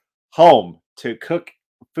to home to cook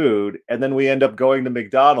food, and then we end up going to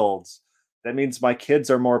McDonald's, that means my kids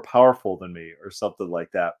are more powerful than me or something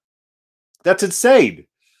like that. That's insane.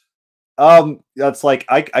 That's like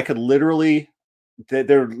I could literally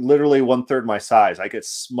they're literally 1/3 my size. I could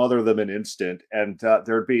smother them in instant, and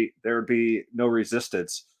there'd be no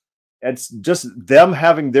resistance. It's just them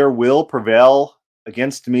having their will prevail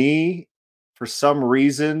against me for some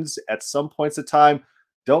reasons at some points of time.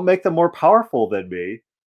 Don't make them more powerful than me.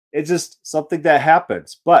 It's just something that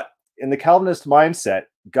happens. But in the Calvinist mindset,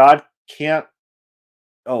 God can't.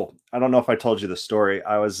 Oh, I don't know if I told you the story.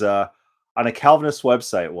 I was on a Calvinist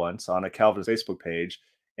website once, on a Calvinist Facebook page,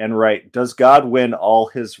 and right, does God win all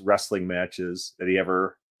his wrestling matches that he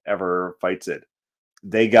ever fights in?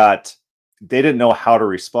 They didn't know how to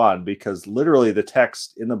respond because literally the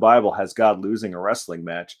text in the Bible has God losing a wrestling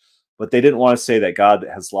match, but they didn't want to say that God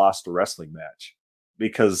has lost a wrestling match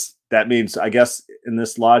because that means, I guess, in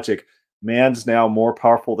this logic, man's now more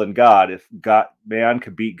powerful than God if man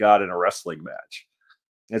could beat God in a wrestling match.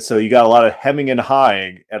 And so you got a lot of hemming and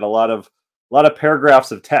hawing and a lot of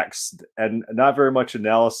paragraphs of text and not very much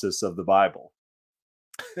analysis of the Bible.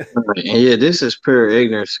 Yeah, this is pure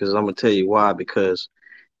ignorance because I'm gonna tell you why. Because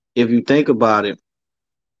if you think about it,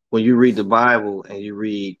 when you read the Bible and you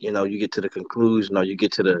read, you get to the conclusion or you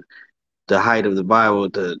get to the height of the Bible,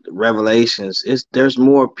 the revelations, there's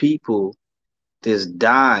more people that's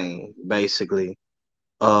dying basically,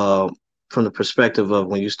 from the perspective of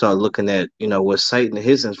when you start looking at, what Satan and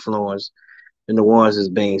his influence and the ones that's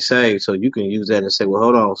being saved. So you can use that and say, well,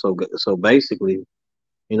 hold on. So basically,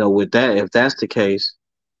 with that, if that's the case,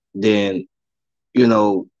 then,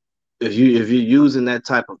 if you're using that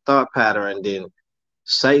type of thought pattern, then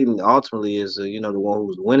Satan ultimately is, the one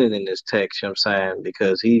who's winning in this text, you know what I'm saying?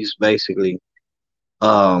 Because he's basically,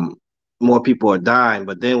 more people are dying.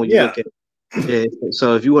 But then when you look at it,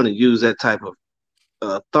 so if you want to use that type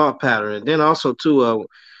of thought pattern, and then also too,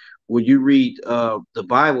 when you read the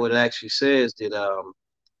Bible, it actually says that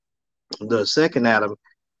the second Adam,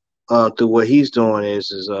 through what he's doing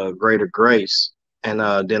is greater grace, and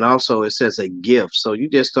then also it says a gift. So you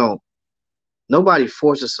just don't. Nobody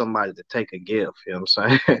forces somebody to take a gift. You know what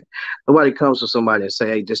I'm saying? Nobody comes to somebody and say,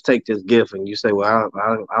 "Hey, just take this gift," and you say, "Well,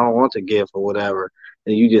 I don't want the gift or whatever,"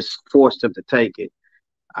 and you just force them to take it.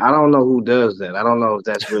 I don't know who does that. I don't know if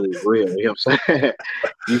that's really real. You know what I'm saying?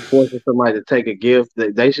 You forcing somebody to take a gift,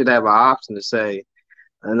 they should have an option to say,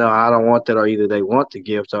 "No, I don't want that," or either they want the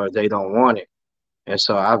gift or they don't want it. And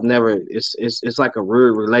so I've never. It's like a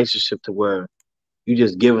weird relationship to where you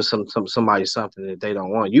just giving somebody something that they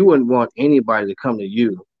don't want. You wouldn't want anybody to come to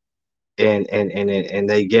you and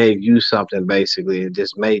they gave you something basically. It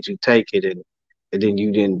just made you take it and then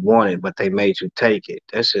you didn't want it, but they made you take it.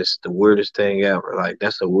 That's just the weirdest thing ever. Like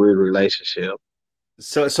that's a weird relationship.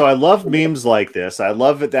 So I love memes like this. I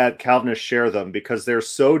love it that Calvinists share them because they're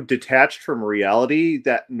so detached from reality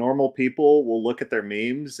that normal people will look at their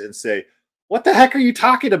memes and say, "What the heck are you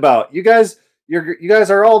talking about? You guys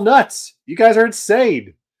are all nuts. You guys are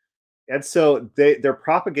insane." And so they're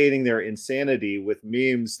propagating their insanity with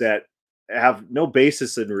memes that have no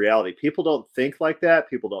basis in reality. People don't think like that.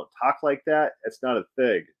 People don't talk like that. It's not a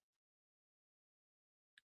thing.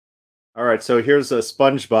 All right, so here's a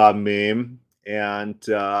SpongeBob meme. And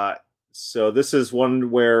so this is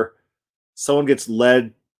one where someone gets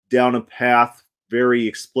led down a path very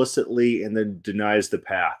explicitly and then denies the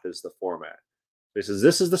path is the format. He says,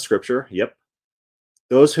 "This is the scripture." Yep.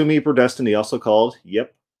 "Those whom he predestined, he also called."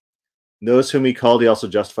 Yep. "And those whom he called, he also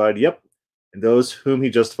justified." Yep. "And those whom he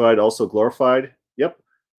justified, also glorified." Yep.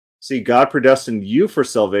 See, God predestined you for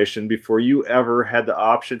salvation before you ever had the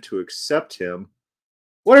option to accept him.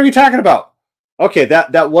 What are you talking about? Okay,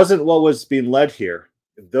 that wasn't what was being led here.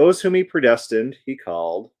 Those whom he predestined, he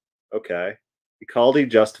called. Okay. He called, he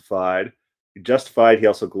justified. He justified, he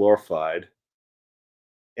also glorified.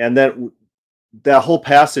 And that whole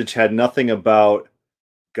passage had nothing about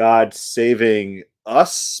God saving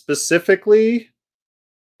us specifically.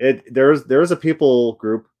 There's a people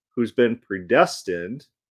group who's been predestined.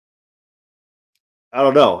 I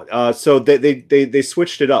don't know. So they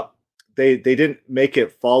switched it up. They didn't make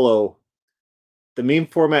it follow. The meme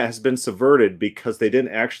format has been subverted because they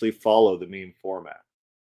didn't actually follow the meme format.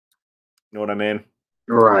 You know what I mean?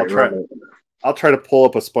 Right, right. I'll try to pull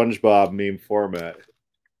up a SpongeBob meme format.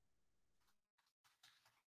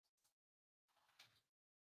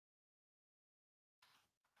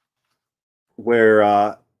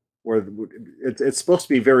 Where it's supposed to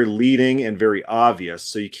be very leading and very obvious,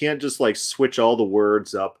 so you can't just like switch all the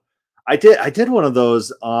words up. I did one of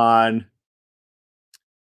those on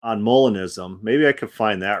Molinism. Maybe I could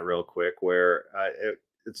find that real quick. Where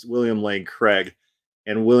it's William Lane Craig,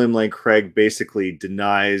 and William Lane Craig basically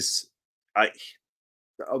denies.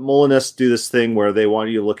 Molinists do this thing where they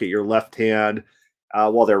want you to look at your left hand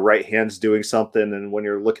while their right hand's doing something, and when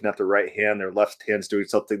you're looking at the right hand, their left hand's doing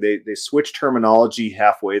something. They switch terminology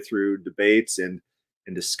halfway through debates and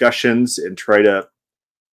discussions and try to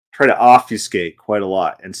obfuscate quite a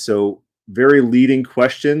lot. And so, very leading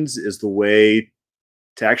questions is the way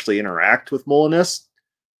to actually interact with Molinists,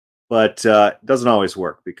 but it doesn't always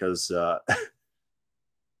work because.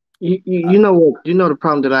 You know what? You know the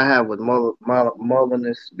problem that I have with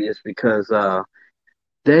Molinists is because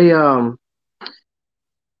they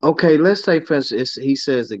okay, let's say for instance, he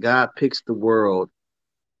says that God picks the world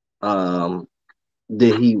that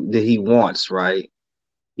he wants, right?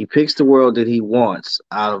 He picks the world that he wants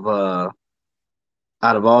out of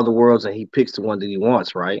all the worlds, and he picks the one that he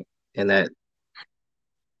wants, right? And that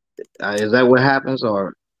is that what happens,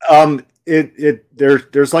 or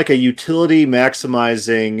there's like a utility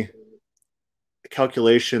maximizing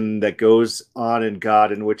calculation that goes on in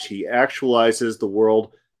God, in which he actualizes the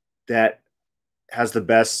world that has the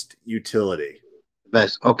best utility.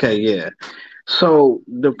 best? Okay, yeah. So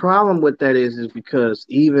the problem with that is because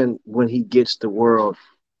even when he gets the world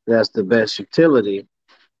that's the best utility,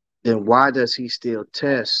 then why does he still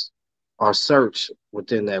test or search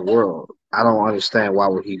within that world? I don't understand why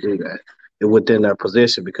would he do that within that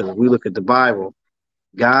position. Because if we look at the Bible,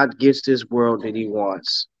 God gets this world that he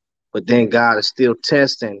wants, but then God is still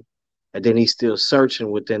testing, and then he's still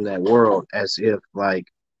searching within that world as if like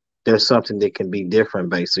there's something that can be different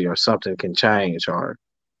basically, or something can change, or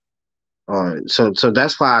so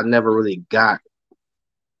that's why I never really got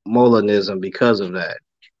Molinism because of that.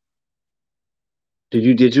 Did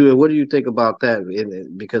you what do you think about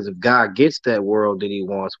that? Because if God gets that world that he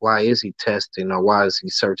wants, why is he testing, or why is he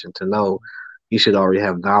searching to know? You should already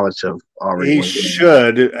have knowledge of already. He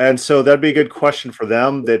should, and so that'd be a good question for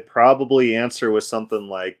them. They'd probably answer with something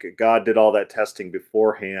like, God did all that testing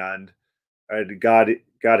beforehand, and God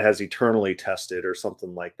has eternally tested, or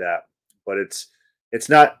something like that. But it's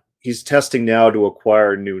not, he's testing now to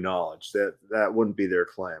acquire new knowledge. That wouldn't be their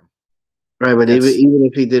claim. Right, but even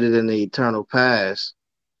if he did it in the eternal past,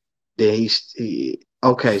 then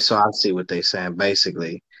okay. So I see what they're saying.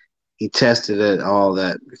 Basically, he tested it all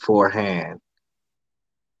that beforehand.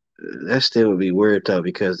 That still would be weird though,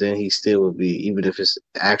 because then he still would be, even if it's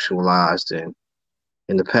actualized and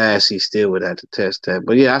in the past, he still would have to test that.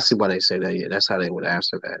 But yeah, I see why they say that. Yeah, that's how they would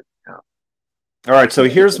answer that. You know? All right, so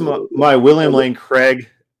here's my William Lane Craig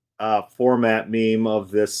format meme of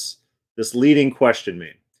this leading question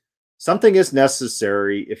meme. Something is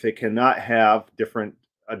necessary if it cannot have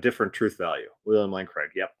a different truth value. William Lane Craig.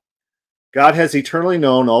 Yep. God has eternally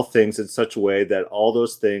known all things in such a way that all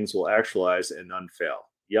those things will actualize and none fail.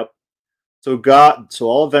 Yep. So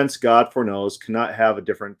all events God foreknows cannot have a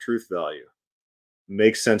different truth value.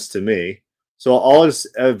 Makes sense to me. So all his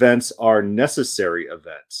events are necessary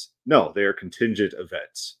events. No, they are contingent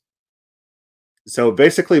events. So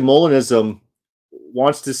basically, Molinism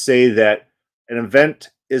wants to say that an event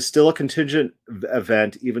is still a contingent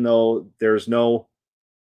event, even though there's no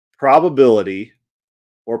probability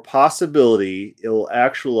or possibility it will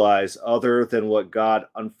actualize other than what God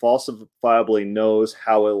unfalsifiably knows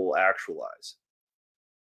how it will actualize.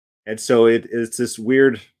 And so it's this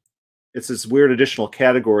weird additional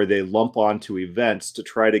category they lump onto events to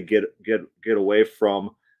try to get away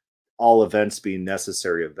from all events being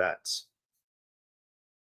necessary events.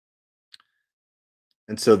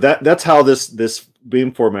 And so that's how this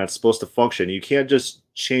beam format is supposed to function. You can't just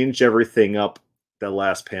change everything up that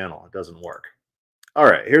last panel. It doesn't work. All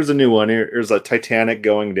right, here's a new one. Here's a Titanic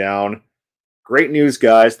going down. Great news,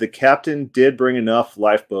 guys. The captain did bring enough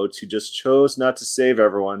lifeboats. He just chose not to save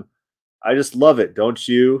everyone. I just love it, don't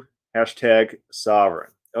you? Hashtag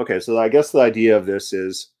sovereign. Okay, so I guess the idea of this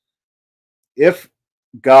is if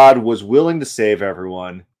God was willing to save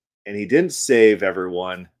everyone and he didn't save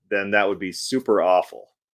everyone, then that would be super awful.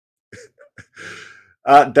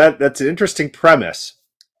 That's an interesting premise.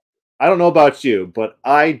 I don't know about you, but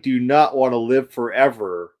I do not want to live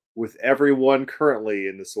forever with everyone currently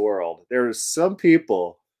in this world. There are some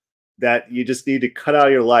people that you just need to cut out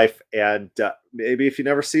of your life, and maybe if you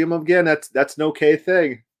never see them again, that's an okay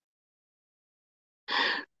thing.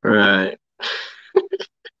 Right.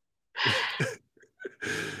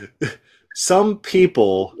 Some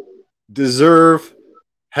people deserve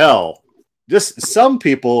hell. Just some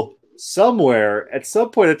people somewhere at some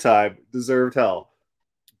point in time deserved hell.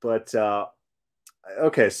 But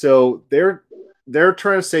okay, so they're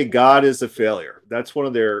trying to say God is a failure. That's one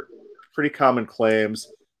of their pretty common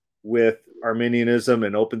claims with Arminianism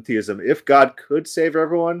and open theism. If God could save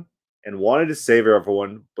everyone and wanted to save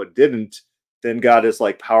everyone but didn't, then God is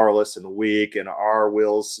like powerless and weak, and our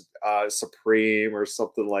will's supreme or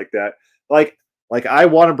something like that. Like I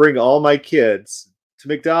want to bring all my kids to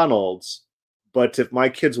McDonald's, but if my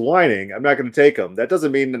kid's whining, I'm not going to take them. That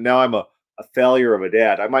doesn't mean that now I'm a failure of a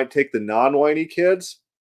dad. I might take the non-whiny kids,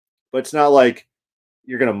 but it's not like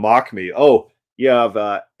you're going to mock me. Oh, you have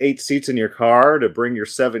 8 seats in your car to bring your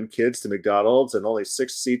 7 kids to McDonald's and only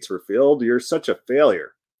 6 seats were filled. You're such a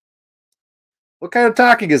failure. What kind of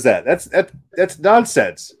talking is that? That's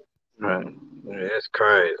nonsense. Right. Yeah, that's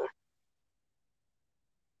crazy.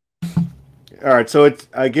 All right, so it's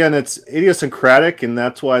idiosyncratic, and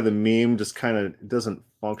that's why the meme just kind of doesn't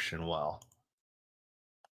function well.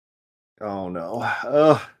 Oh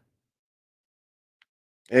no.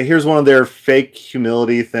 Here's one of their fake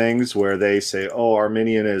humility things where they say, "Oh,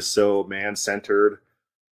 Arminian is so man-centered."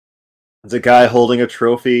 There's a guy holding a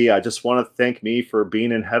trophy. I just want to thank me for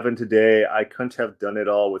being in heaven today. I couldn't have done it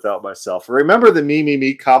all without myself. Remember the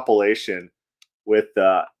Me compilation with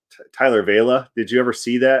Tyler Vela? Did you ever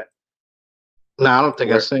see that? No, I don't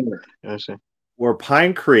think I've seen it. Where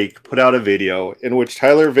Pine Creek put out a video in which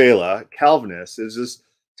Tyler Vela, Calvinist, is just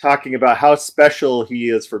talking about how special he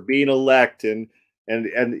is for being elect, and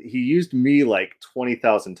he used me like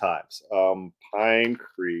 20,000 times. Pine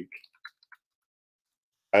Creek,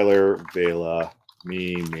 Tyler Vela,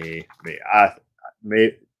 me.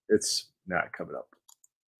 It's not coming up.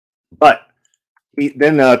 But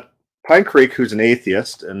then Pine Creek, who's an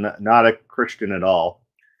atheist and not a Christian at all,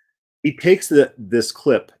 he takes this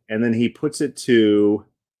clip and then he puts it to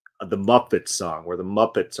the Muppets song where the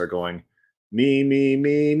Muppets are going, me, me,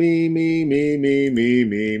 me, me, me, me, me, me, me,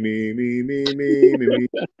 me, me, me, me, me.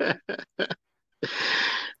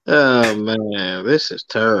 Oh man, this is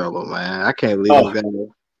terrible, man. I can't leave them.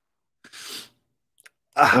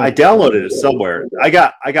 I downloaded it somewhere. I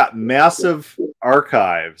got massive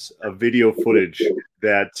archives of video footage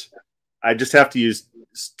that I just have to use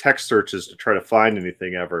text searches to try to find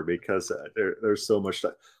anything ever because there's so much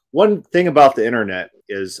stuff. One thing about the internet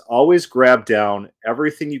is always grab down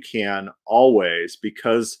everything you can, always,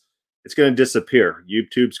 because it's going to disappear.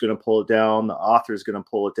 YouTube's going to pull it down. The author's going to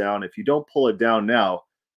pull it down. If you don't pull it down now,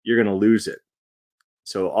 you're going to lose it.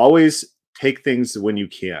 So always take things when you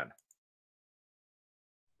can.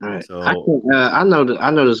 All right. So I know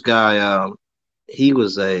this guy. He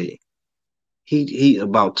was he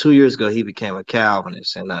about 2 years ago he became a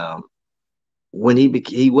Calvinist, and when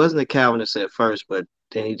he wasn't a Calvinist at first, but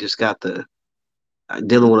then he just got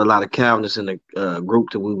dealing with a lot of Calvinists in the group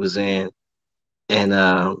that we was in,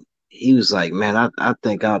 and he was like, man, I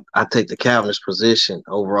think I take the Calvinist position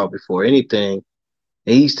overall before anything.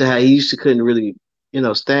 And he used to couldn't really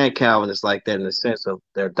stand Calvinists like that in the sense of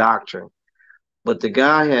their doctrine. But the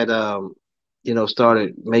guy had,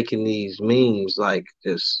 started making these memes like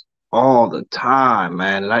just all the time,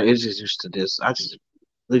 man. And I just used to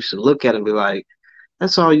look at him and be like,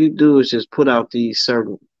 that's all you do is just put out these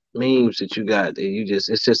certain memes that you got that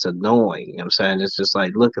it's just annoying. You know what I'm saying? It's just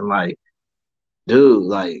like looking like, dude,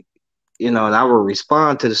 like, and I would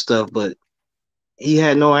respond to the stuff, but he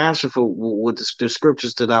had no answer for what the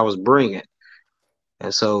scriptures that I was bringing.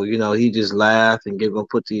 And so, he just laughed and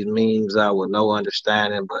put these memes out with no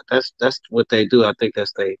understanding. But that's what they do. I think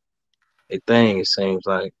that's their thing, it seems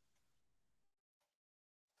like.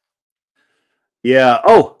 Yeah.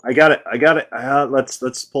 Oh, I got it.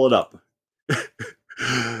 Let's pull it up.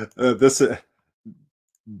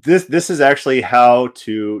 This is actually how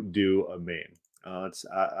to do a meme.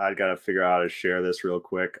 I got to figure out how to share this real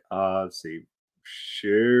quick. Let's see.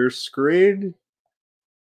 share screen.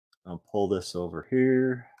 I'll pull this over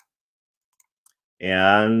here.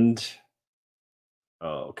 And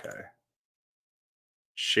okay.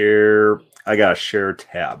 Share. I got a share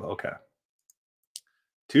tab. Okay.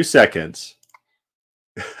 2 seconds.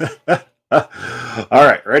 All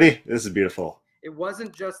right, ready? This is beautiful. It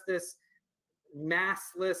wasn't just this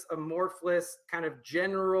massless, amorphous kind of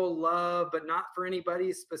general love, but not for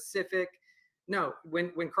anybody specific. No,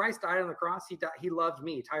 when Christ died on the cross, he loved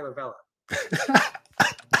me, Tyler Vela.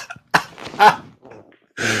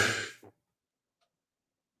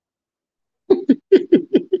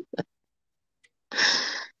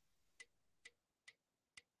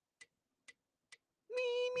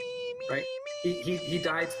 Right? He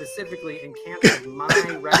died specifically and canceled my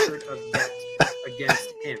record of debt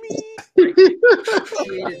against him. Right? He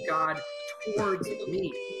appreciated God towards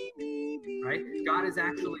me. Right? God is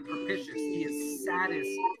actually propitious. He is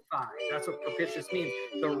satisfied. That's what propitious means.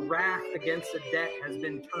 The wrath against the debt has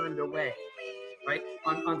been turned away. Right?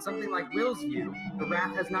 On something like Will's view, the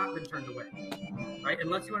wrath has not been turned away. Right?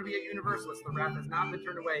 Unless you want to be a universalist, the wrath has not been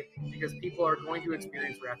turned away because people are going to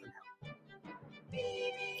experience wrath in hell.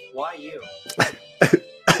 Why you?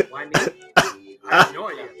 Why me? I have no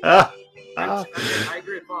idea. I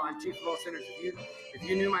agree with Paul. I'm chief of all sinners. If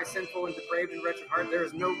you knew my sinful and depraved and wretched heart, there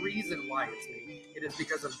is no reason why it's me. It is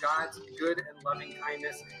because of God's good and loving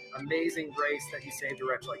kindness, amazing grace that he saved a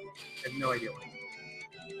wretch like me. I have no idea why.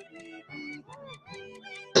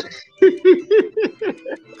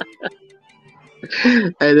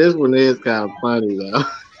 Hey, this one is kind of funny though.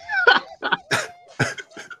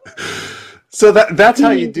 So that's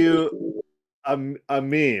how you do a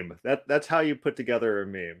meme. That's how you put together a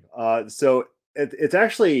meme. So it's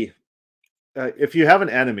actually, if you have an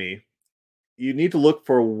enemy, you need to look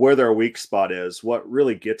for where their weak spot is, what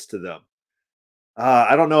really gets to them.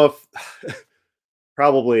 I don't know if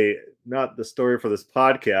probably not the story for this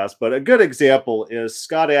podcast, but a good example is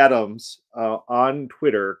Scott Adams on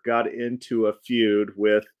Twitter got into a feud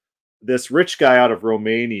with this rich guy out of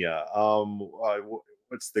Romania.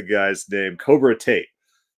 What's the guy's name? Cobra Tate.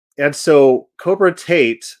 And so Cobra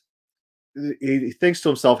Tate, he thinks to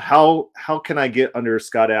himself, how can I get under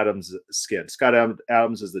Scott Adams' skin? Scott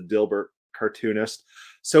Adams is the Dilbert cartoonist.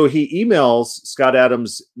 So he emails Scott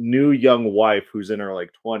Adams' new young wife, who's in her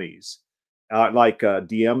like 20s,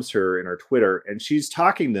 DMs her in her Twitter, and she's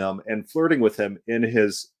talking to him and flirting with him in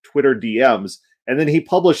his Twitter DMs. And then he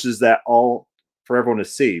publishes that all for everyone to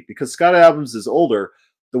see. Because Scott Adams is older,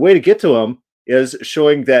 the way to get to him is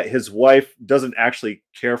showing that his wife doesn't actually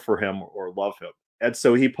care for him or love him. And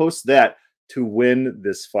so he posts that to win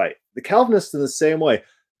this fight. The Calvinists, in the same way,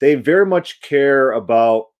 they very much care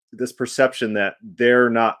about this perception that they're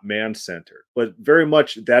not man-centered, but very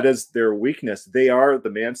much that is their weakness. They are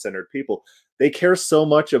the man-centered people. They care so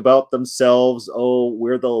much about themselves. Oh,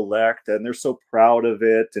 we're the elect, and they're so proud of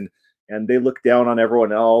it. And they look down on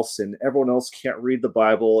everyone else, and everyone else can't read the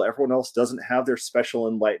Bible. Everyone else doesn't have their special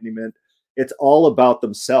enlightenment. It's all about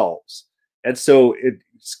themselves. And so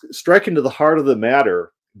striking to the heart of the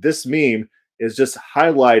matter, this meme is just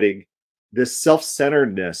highlighting this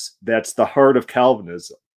self-centeredness that's the heart of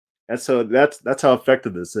Calvinism. And so that's how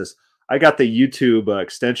effective this is. I got the YouTube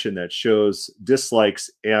extension that shows dislikes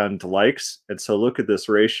and likes. And so look at this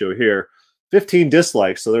ratio here. 15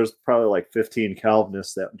 dislikes. So there's probably like 15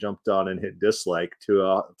 Calvinists that jumped on and hit dislike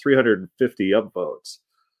to 350 upvotes.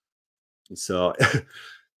 And so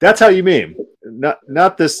that's how you meme.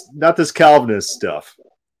 Not this Calvinist stuff.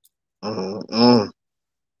 Yeah,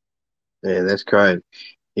 that's correct.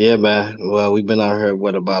 Yeah, man. Well, we've been out here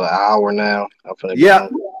about an hour now. Yeah.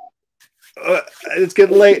 It's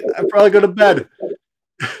getting late. I'm probably go to bed.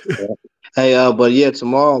 Hey, but yeah,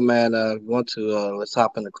 tomorrow, man, want to let's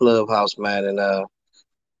hop in the clubhouse, man, and I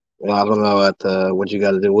don't know what you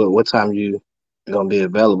got to do. What time you gonna be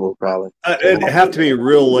available? Probably it'd have to be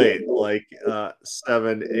real late, like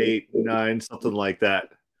 7, 8, 9, something like that.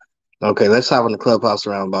 Okay, let's hop in the clubhouse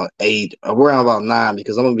around about 8. We're around about 9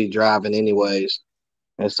 because I'm gonna be driving anyways,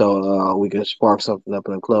 and so we can spark something up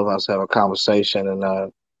in the clubhouse, have a conversation,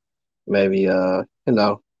 and maybe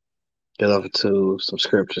get over to some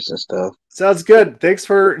scriptures and stuff. Sounds good. Thanks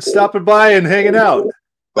for stopping by and hanging out.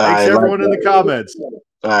 Thanks everyone in the comments.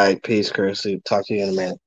 All right, peace, Chris. Talk to you in a minute.